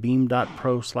to go to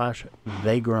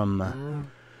beam.pro/Vagrym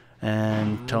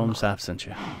and tell them Saph sent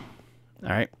you.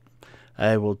 Alright,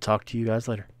 I will talk to you guys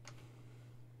later.